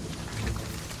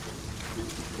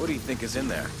 What do you think is in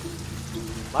there?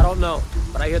 I don't know,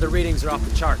 but I hear the readings are off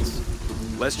the charts.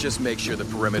 Let's just make sure the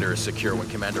perimeter is secure when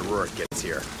Commander Rourke gets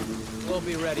here. We'll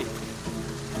be ready.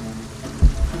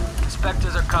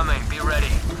 Inspectors are coming. Be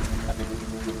ready.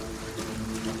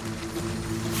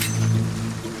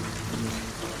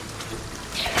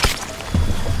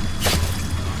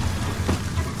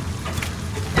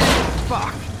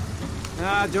 Fuck.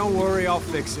 Ah, don't worry, I'll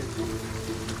fix it.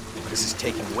 This is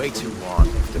taking way too long.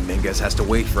 If Dominguez has to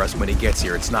wait for us when he gets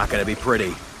here, it's not gonna be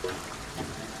pretty.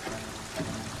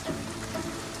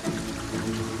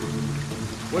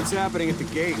 What's happening at the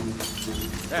gate?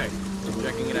 Hey, we're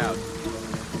checking it out.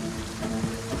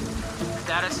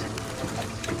 Status?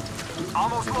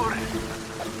 Almost loaded.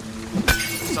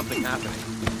 Something happening.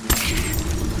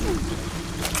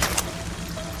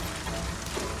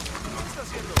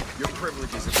 Your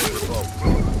privileges have been revoked.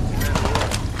 Commander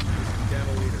Rourke,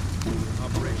 Demo leader.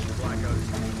 Operation Blackout is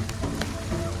complete.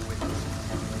 No witnesses.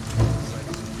 Site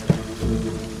is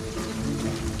secure.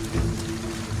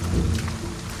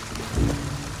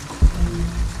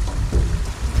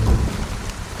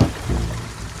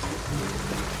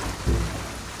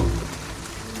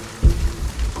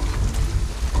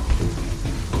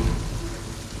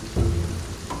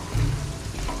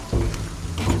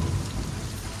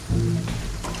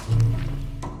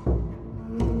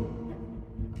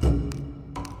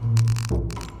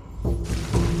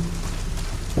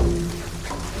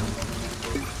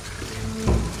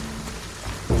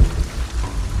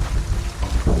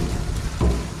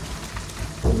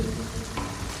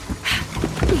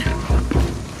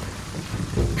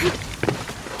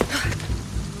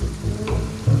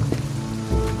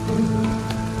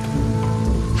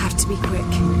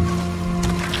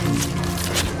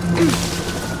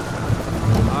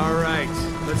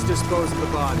 dispose of the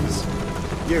bodies.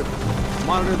 You,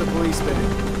 monitor the police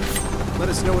van. Let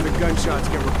us know when the gunshots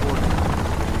get reported.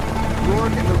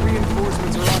 Rourke and the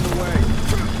reinforcements are on the way.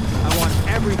 I want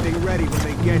everything ready when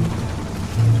they get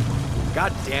here.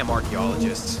 Goddamn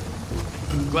archaeologists.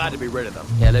 Glad to be rid of them.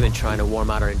 Yeah, they've been trying to warm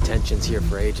out our intentions here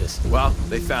for ages. Well,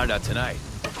 they found out tonight.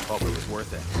 Hope it was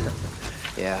worth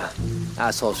it. Yeah,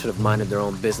 assholes should have minded their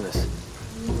own business.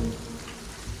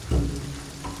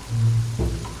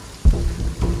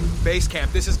 Base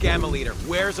camp, this is Gamma Leader.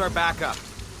 Where's our backup?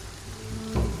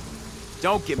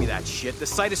 Don't give me that shit. The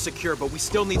site is secure, but we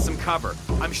still need some cover.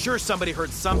 I'm sure somebody heard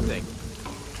something.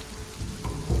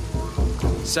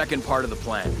 Second part of the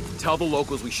plan. Tell the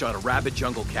locals we shot a rabid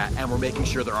jungle cat and we're making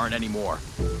sure there aren't any more.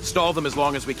 Stall them as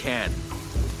long as we can.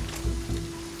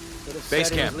 Base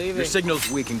camp, your signal's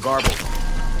weak and garbled.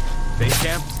 Base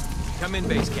camp? Come in,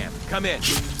 base camp. Come in.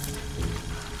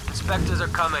 Inspectors are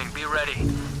coming. Be ready.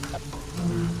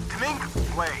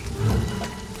 Wait.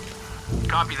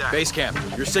 Copy that. Base camp,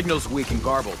 your signal's weak and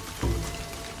garbled.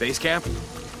 Base camp?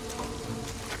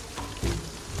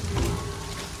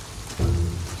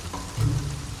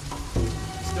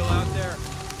 Still out there?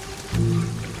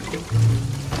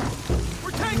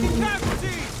 We're taking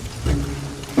casualties!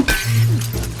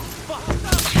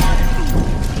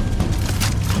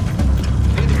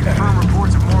 Need to confirm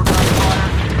reports of more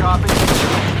gunfire. Copy.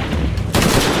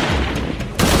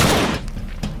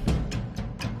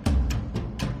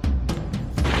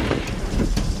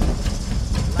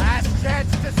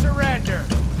 Surrender!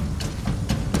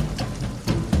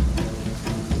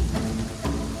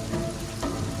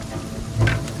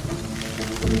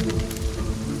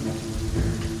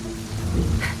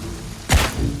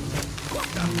 What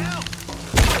the hell?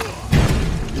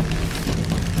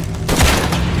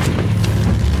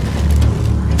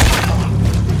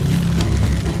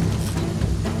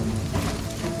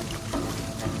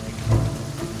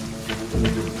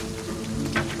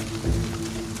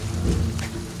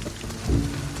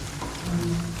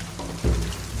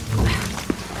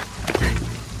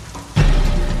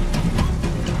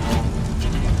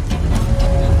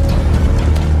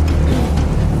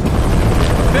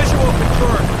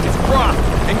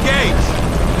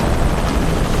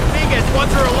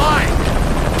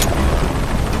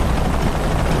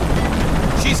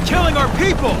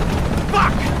 People!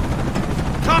 Fuck!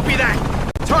 Copy that!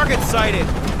 Target sighted!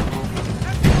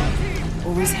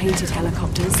 Always hated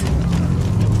helicopters.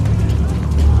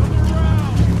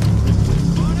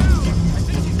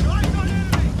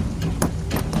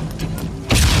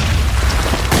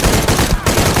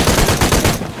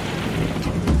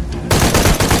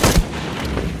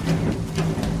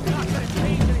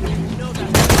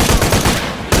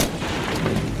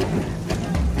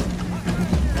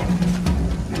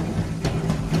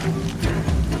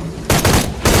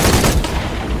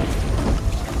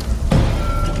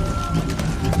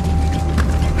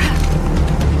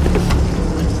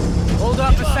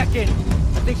 I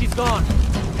think she's gone.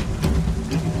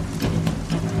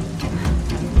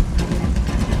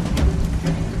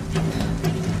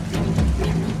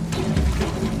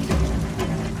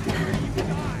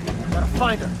 Gotta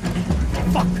find her.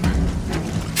 Fuck!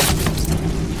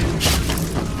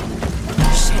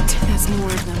 Shit, there's more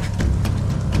of them.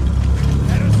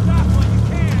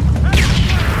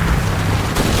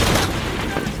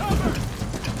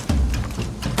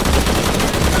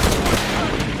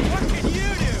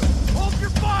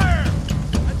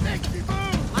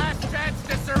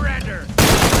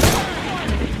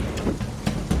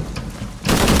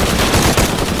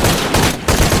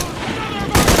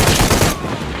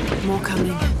 More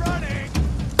coming.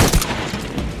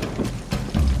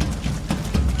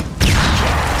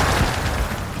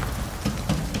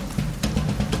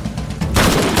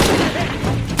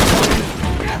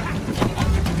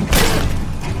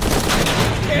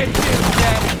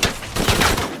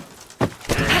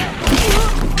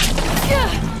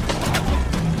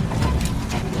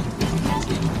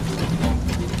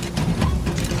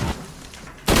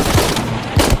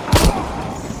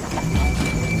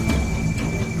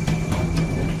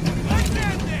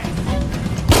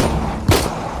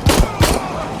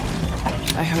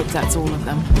 I hope that's all of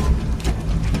them.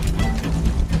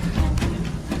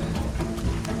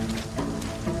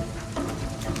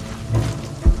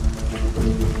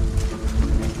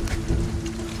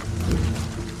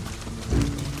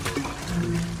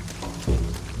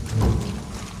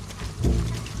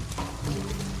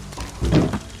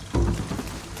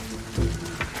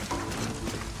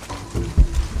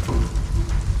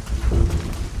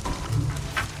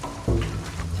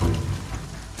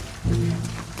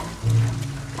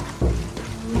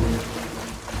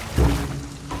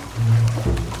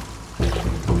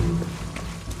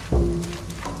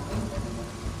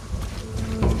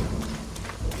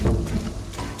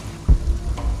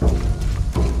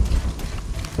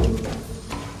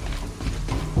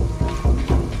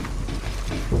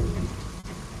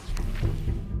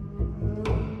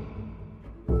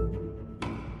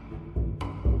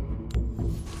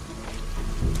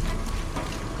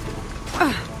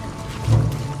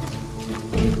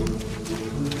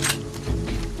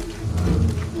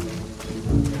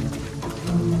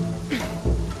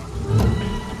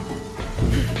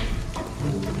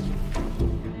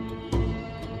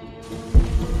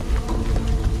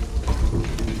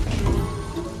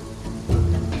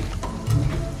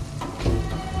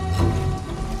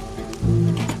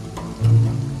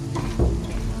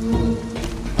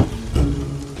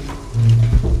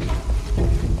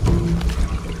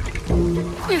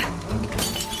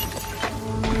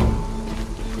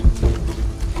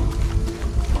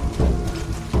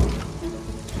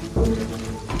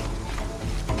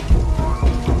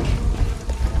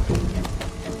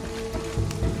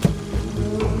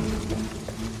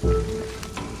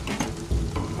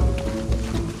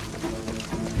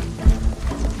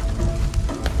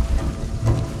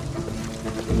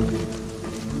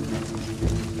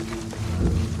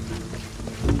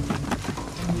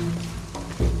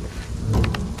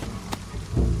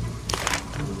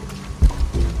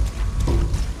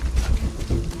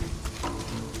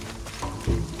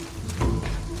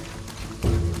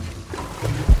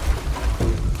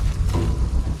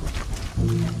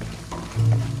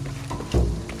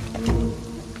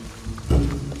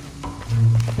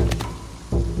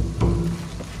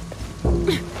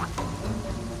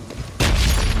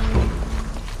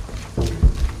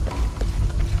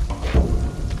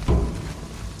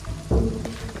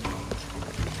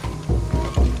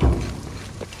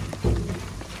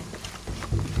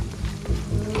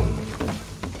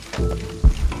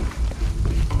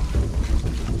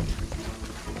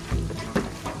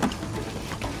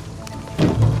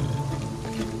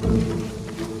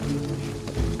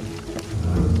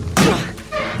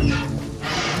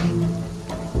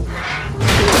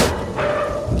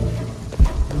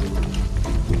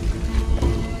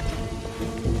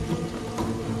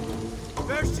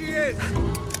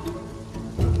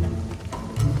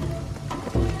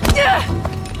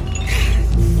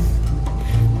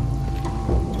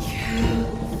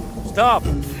 Stop!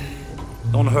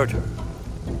 Don't hurt her.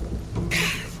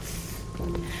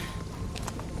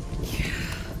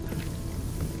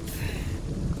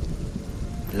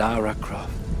 Lara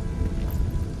Croft.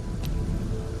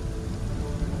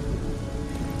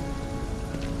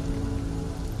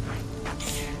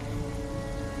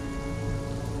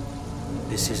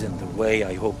 This isn't the way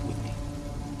I hoped would be.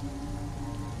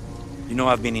 You know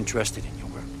I've been interested in your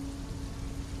work.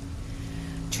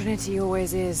 Trinity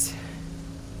always is.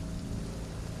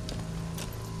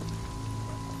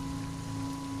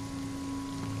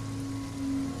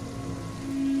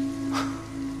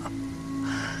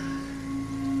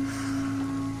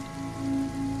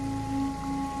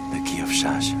 The key of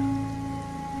Sasha.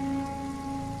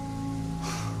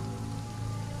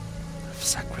 I've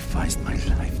sacrificed my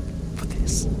life for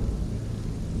this.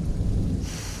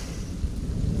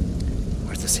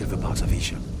 Where's the silver box of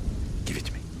Isha? Give it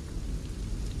to me.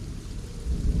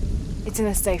 It's in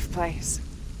a safe place.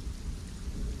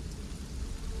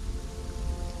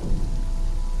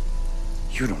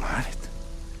 You don't have it.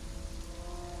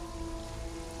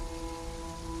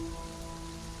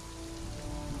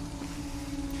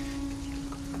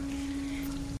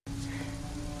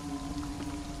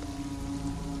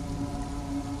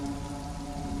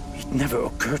 It never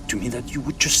occurred to me that you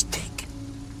would just take.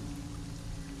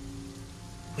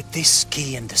 With this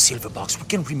key and the silver box, we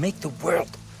can remake the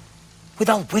world.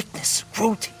 Without weakness,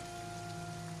 cruelty.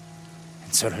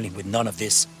 And certainly with none of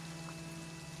this.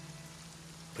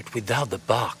 But without the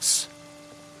box,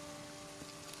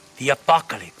 the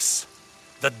apocalypse,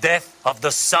 the death of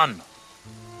the sun.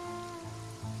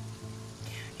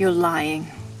 You're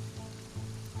lying.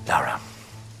 Lara,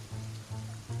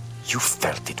 you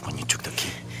felt it when you took the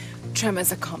key.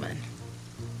 Tremors are common.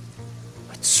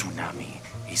 A tsunami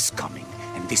is coming,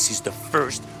 and this is the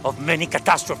first of many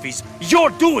catastrophes you're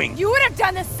doing! You would have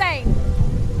done the same!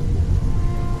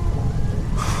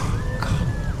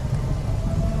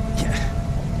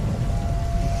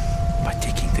 By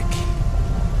taking the key,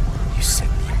 you set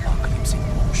the apocalypse in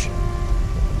motion.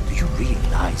 Do you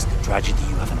realize the tragedy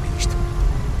you have unleashed?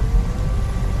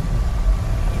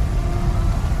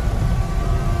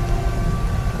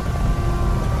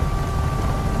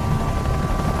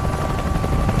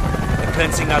 The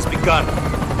cleansing has begun.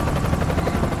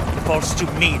 It falls to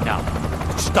me now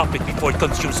to stop it before it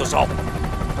consumes us all.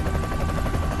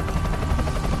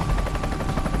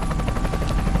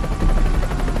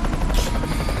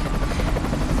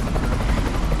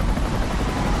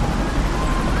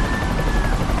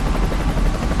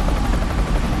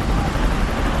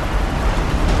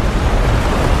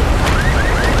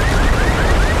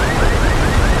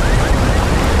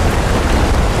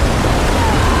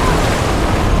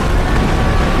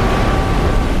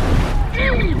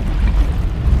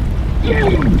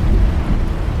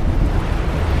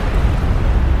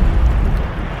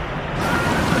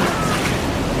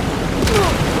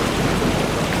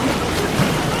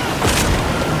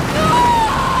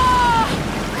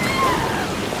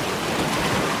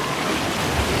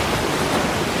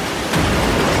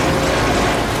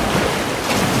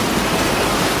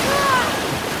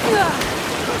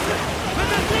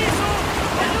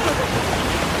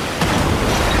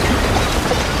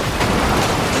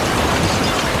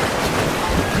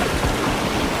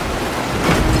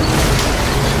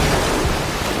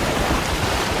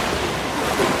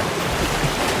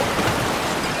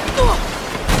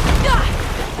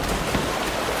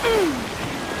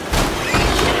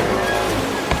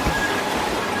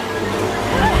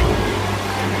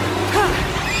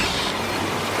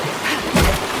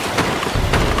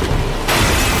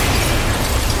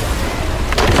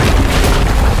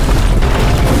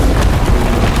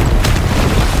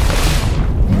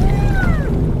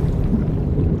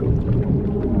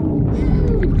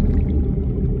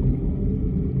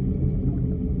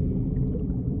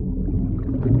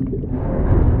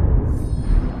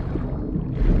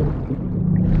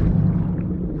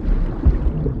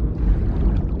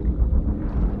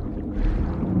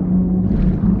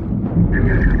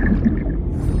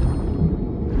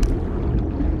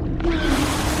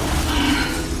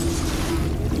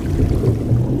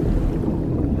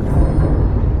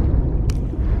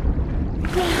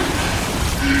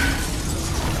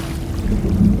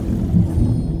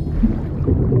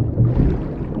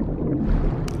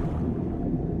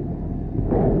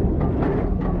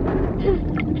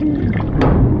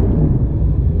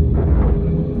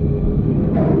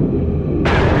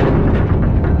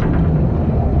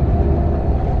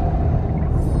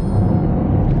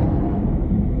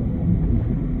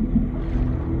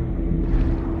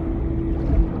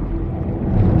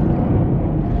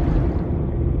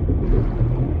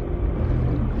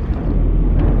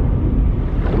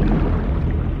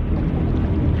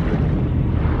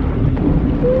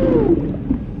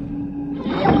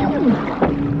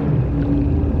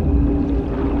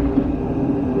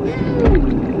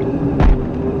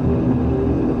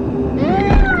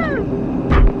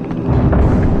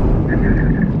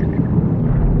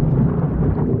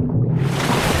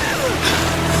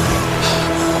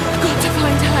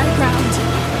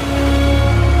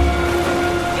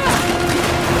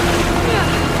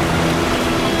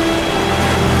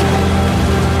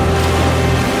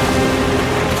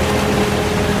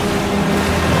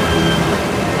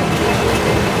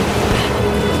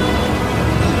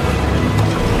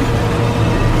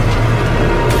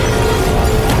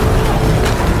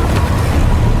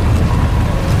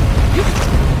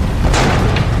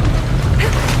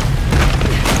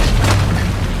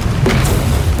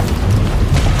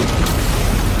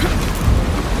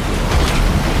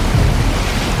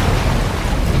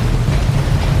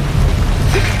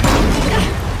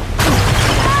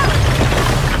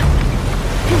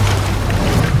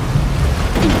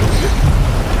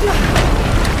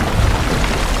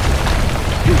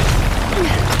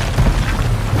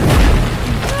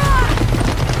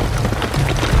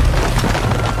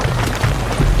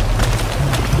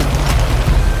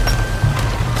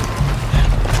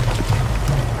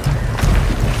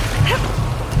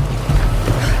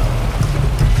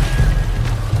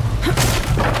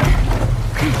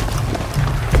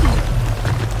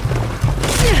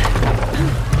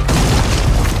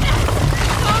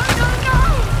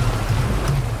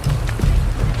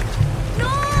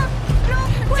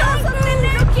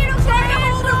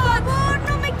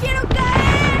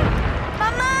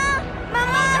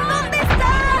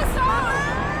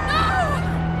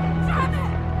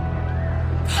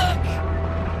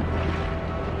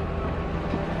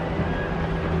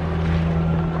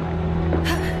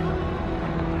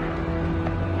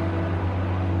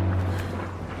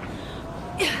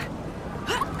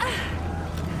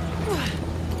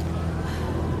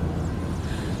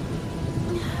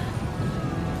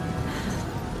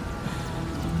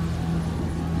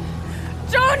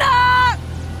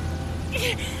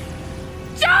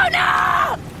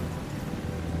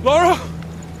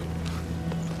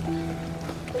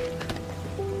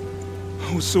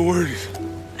 so worried?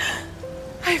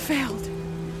 I failed.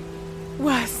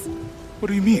 Worse. What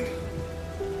do you mean?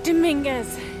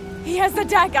 Dominguez. He has the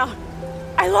dagger.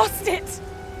 I lost it.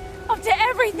 After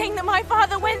everything that my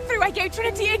father went through, I gave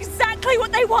Trinity exactly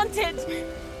what they wanted.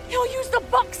 He'll use the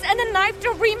box and a knife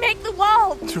to remake the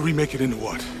world. To remake it into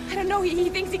what? I don't know. He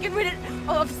thinks he can rid it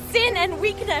of sin and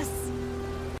weakness.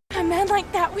 A man like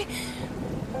that, we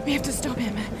have to stop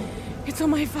him. It's all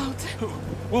my fault.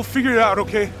 We'll figure it out,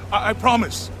 okay? I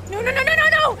promise.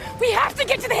 No! We have to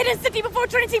get to the hidden city before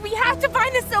Trinity. We have to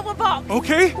find the silver box.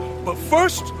 Okay, but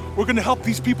first, we're gonna help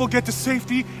these people get to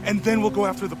safety, and then we'll go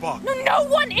after the box. No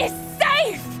one is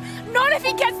safe! Not if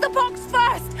he gets the box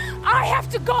first! I have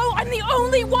to go! I'm the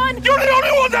only one! You're the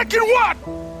only one that can what?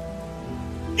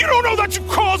 You don't know that you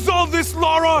caused all this,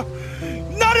 Lara!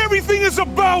 Not everything is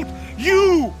about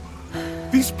you!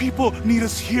 These people need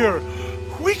us here.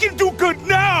 We can do good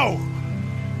now!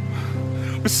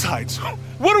 Besides,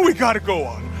 what do we gotta go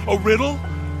on? A riddle?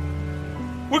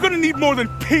 We're gonna need more than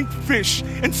pink fish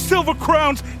and silver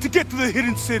crowns to get to the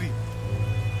hidden city.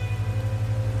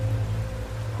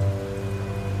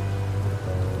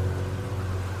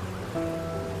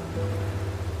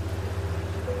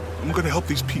 I'm gonna help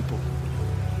these people.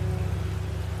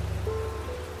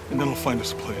 And then I'll find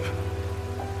us a plane.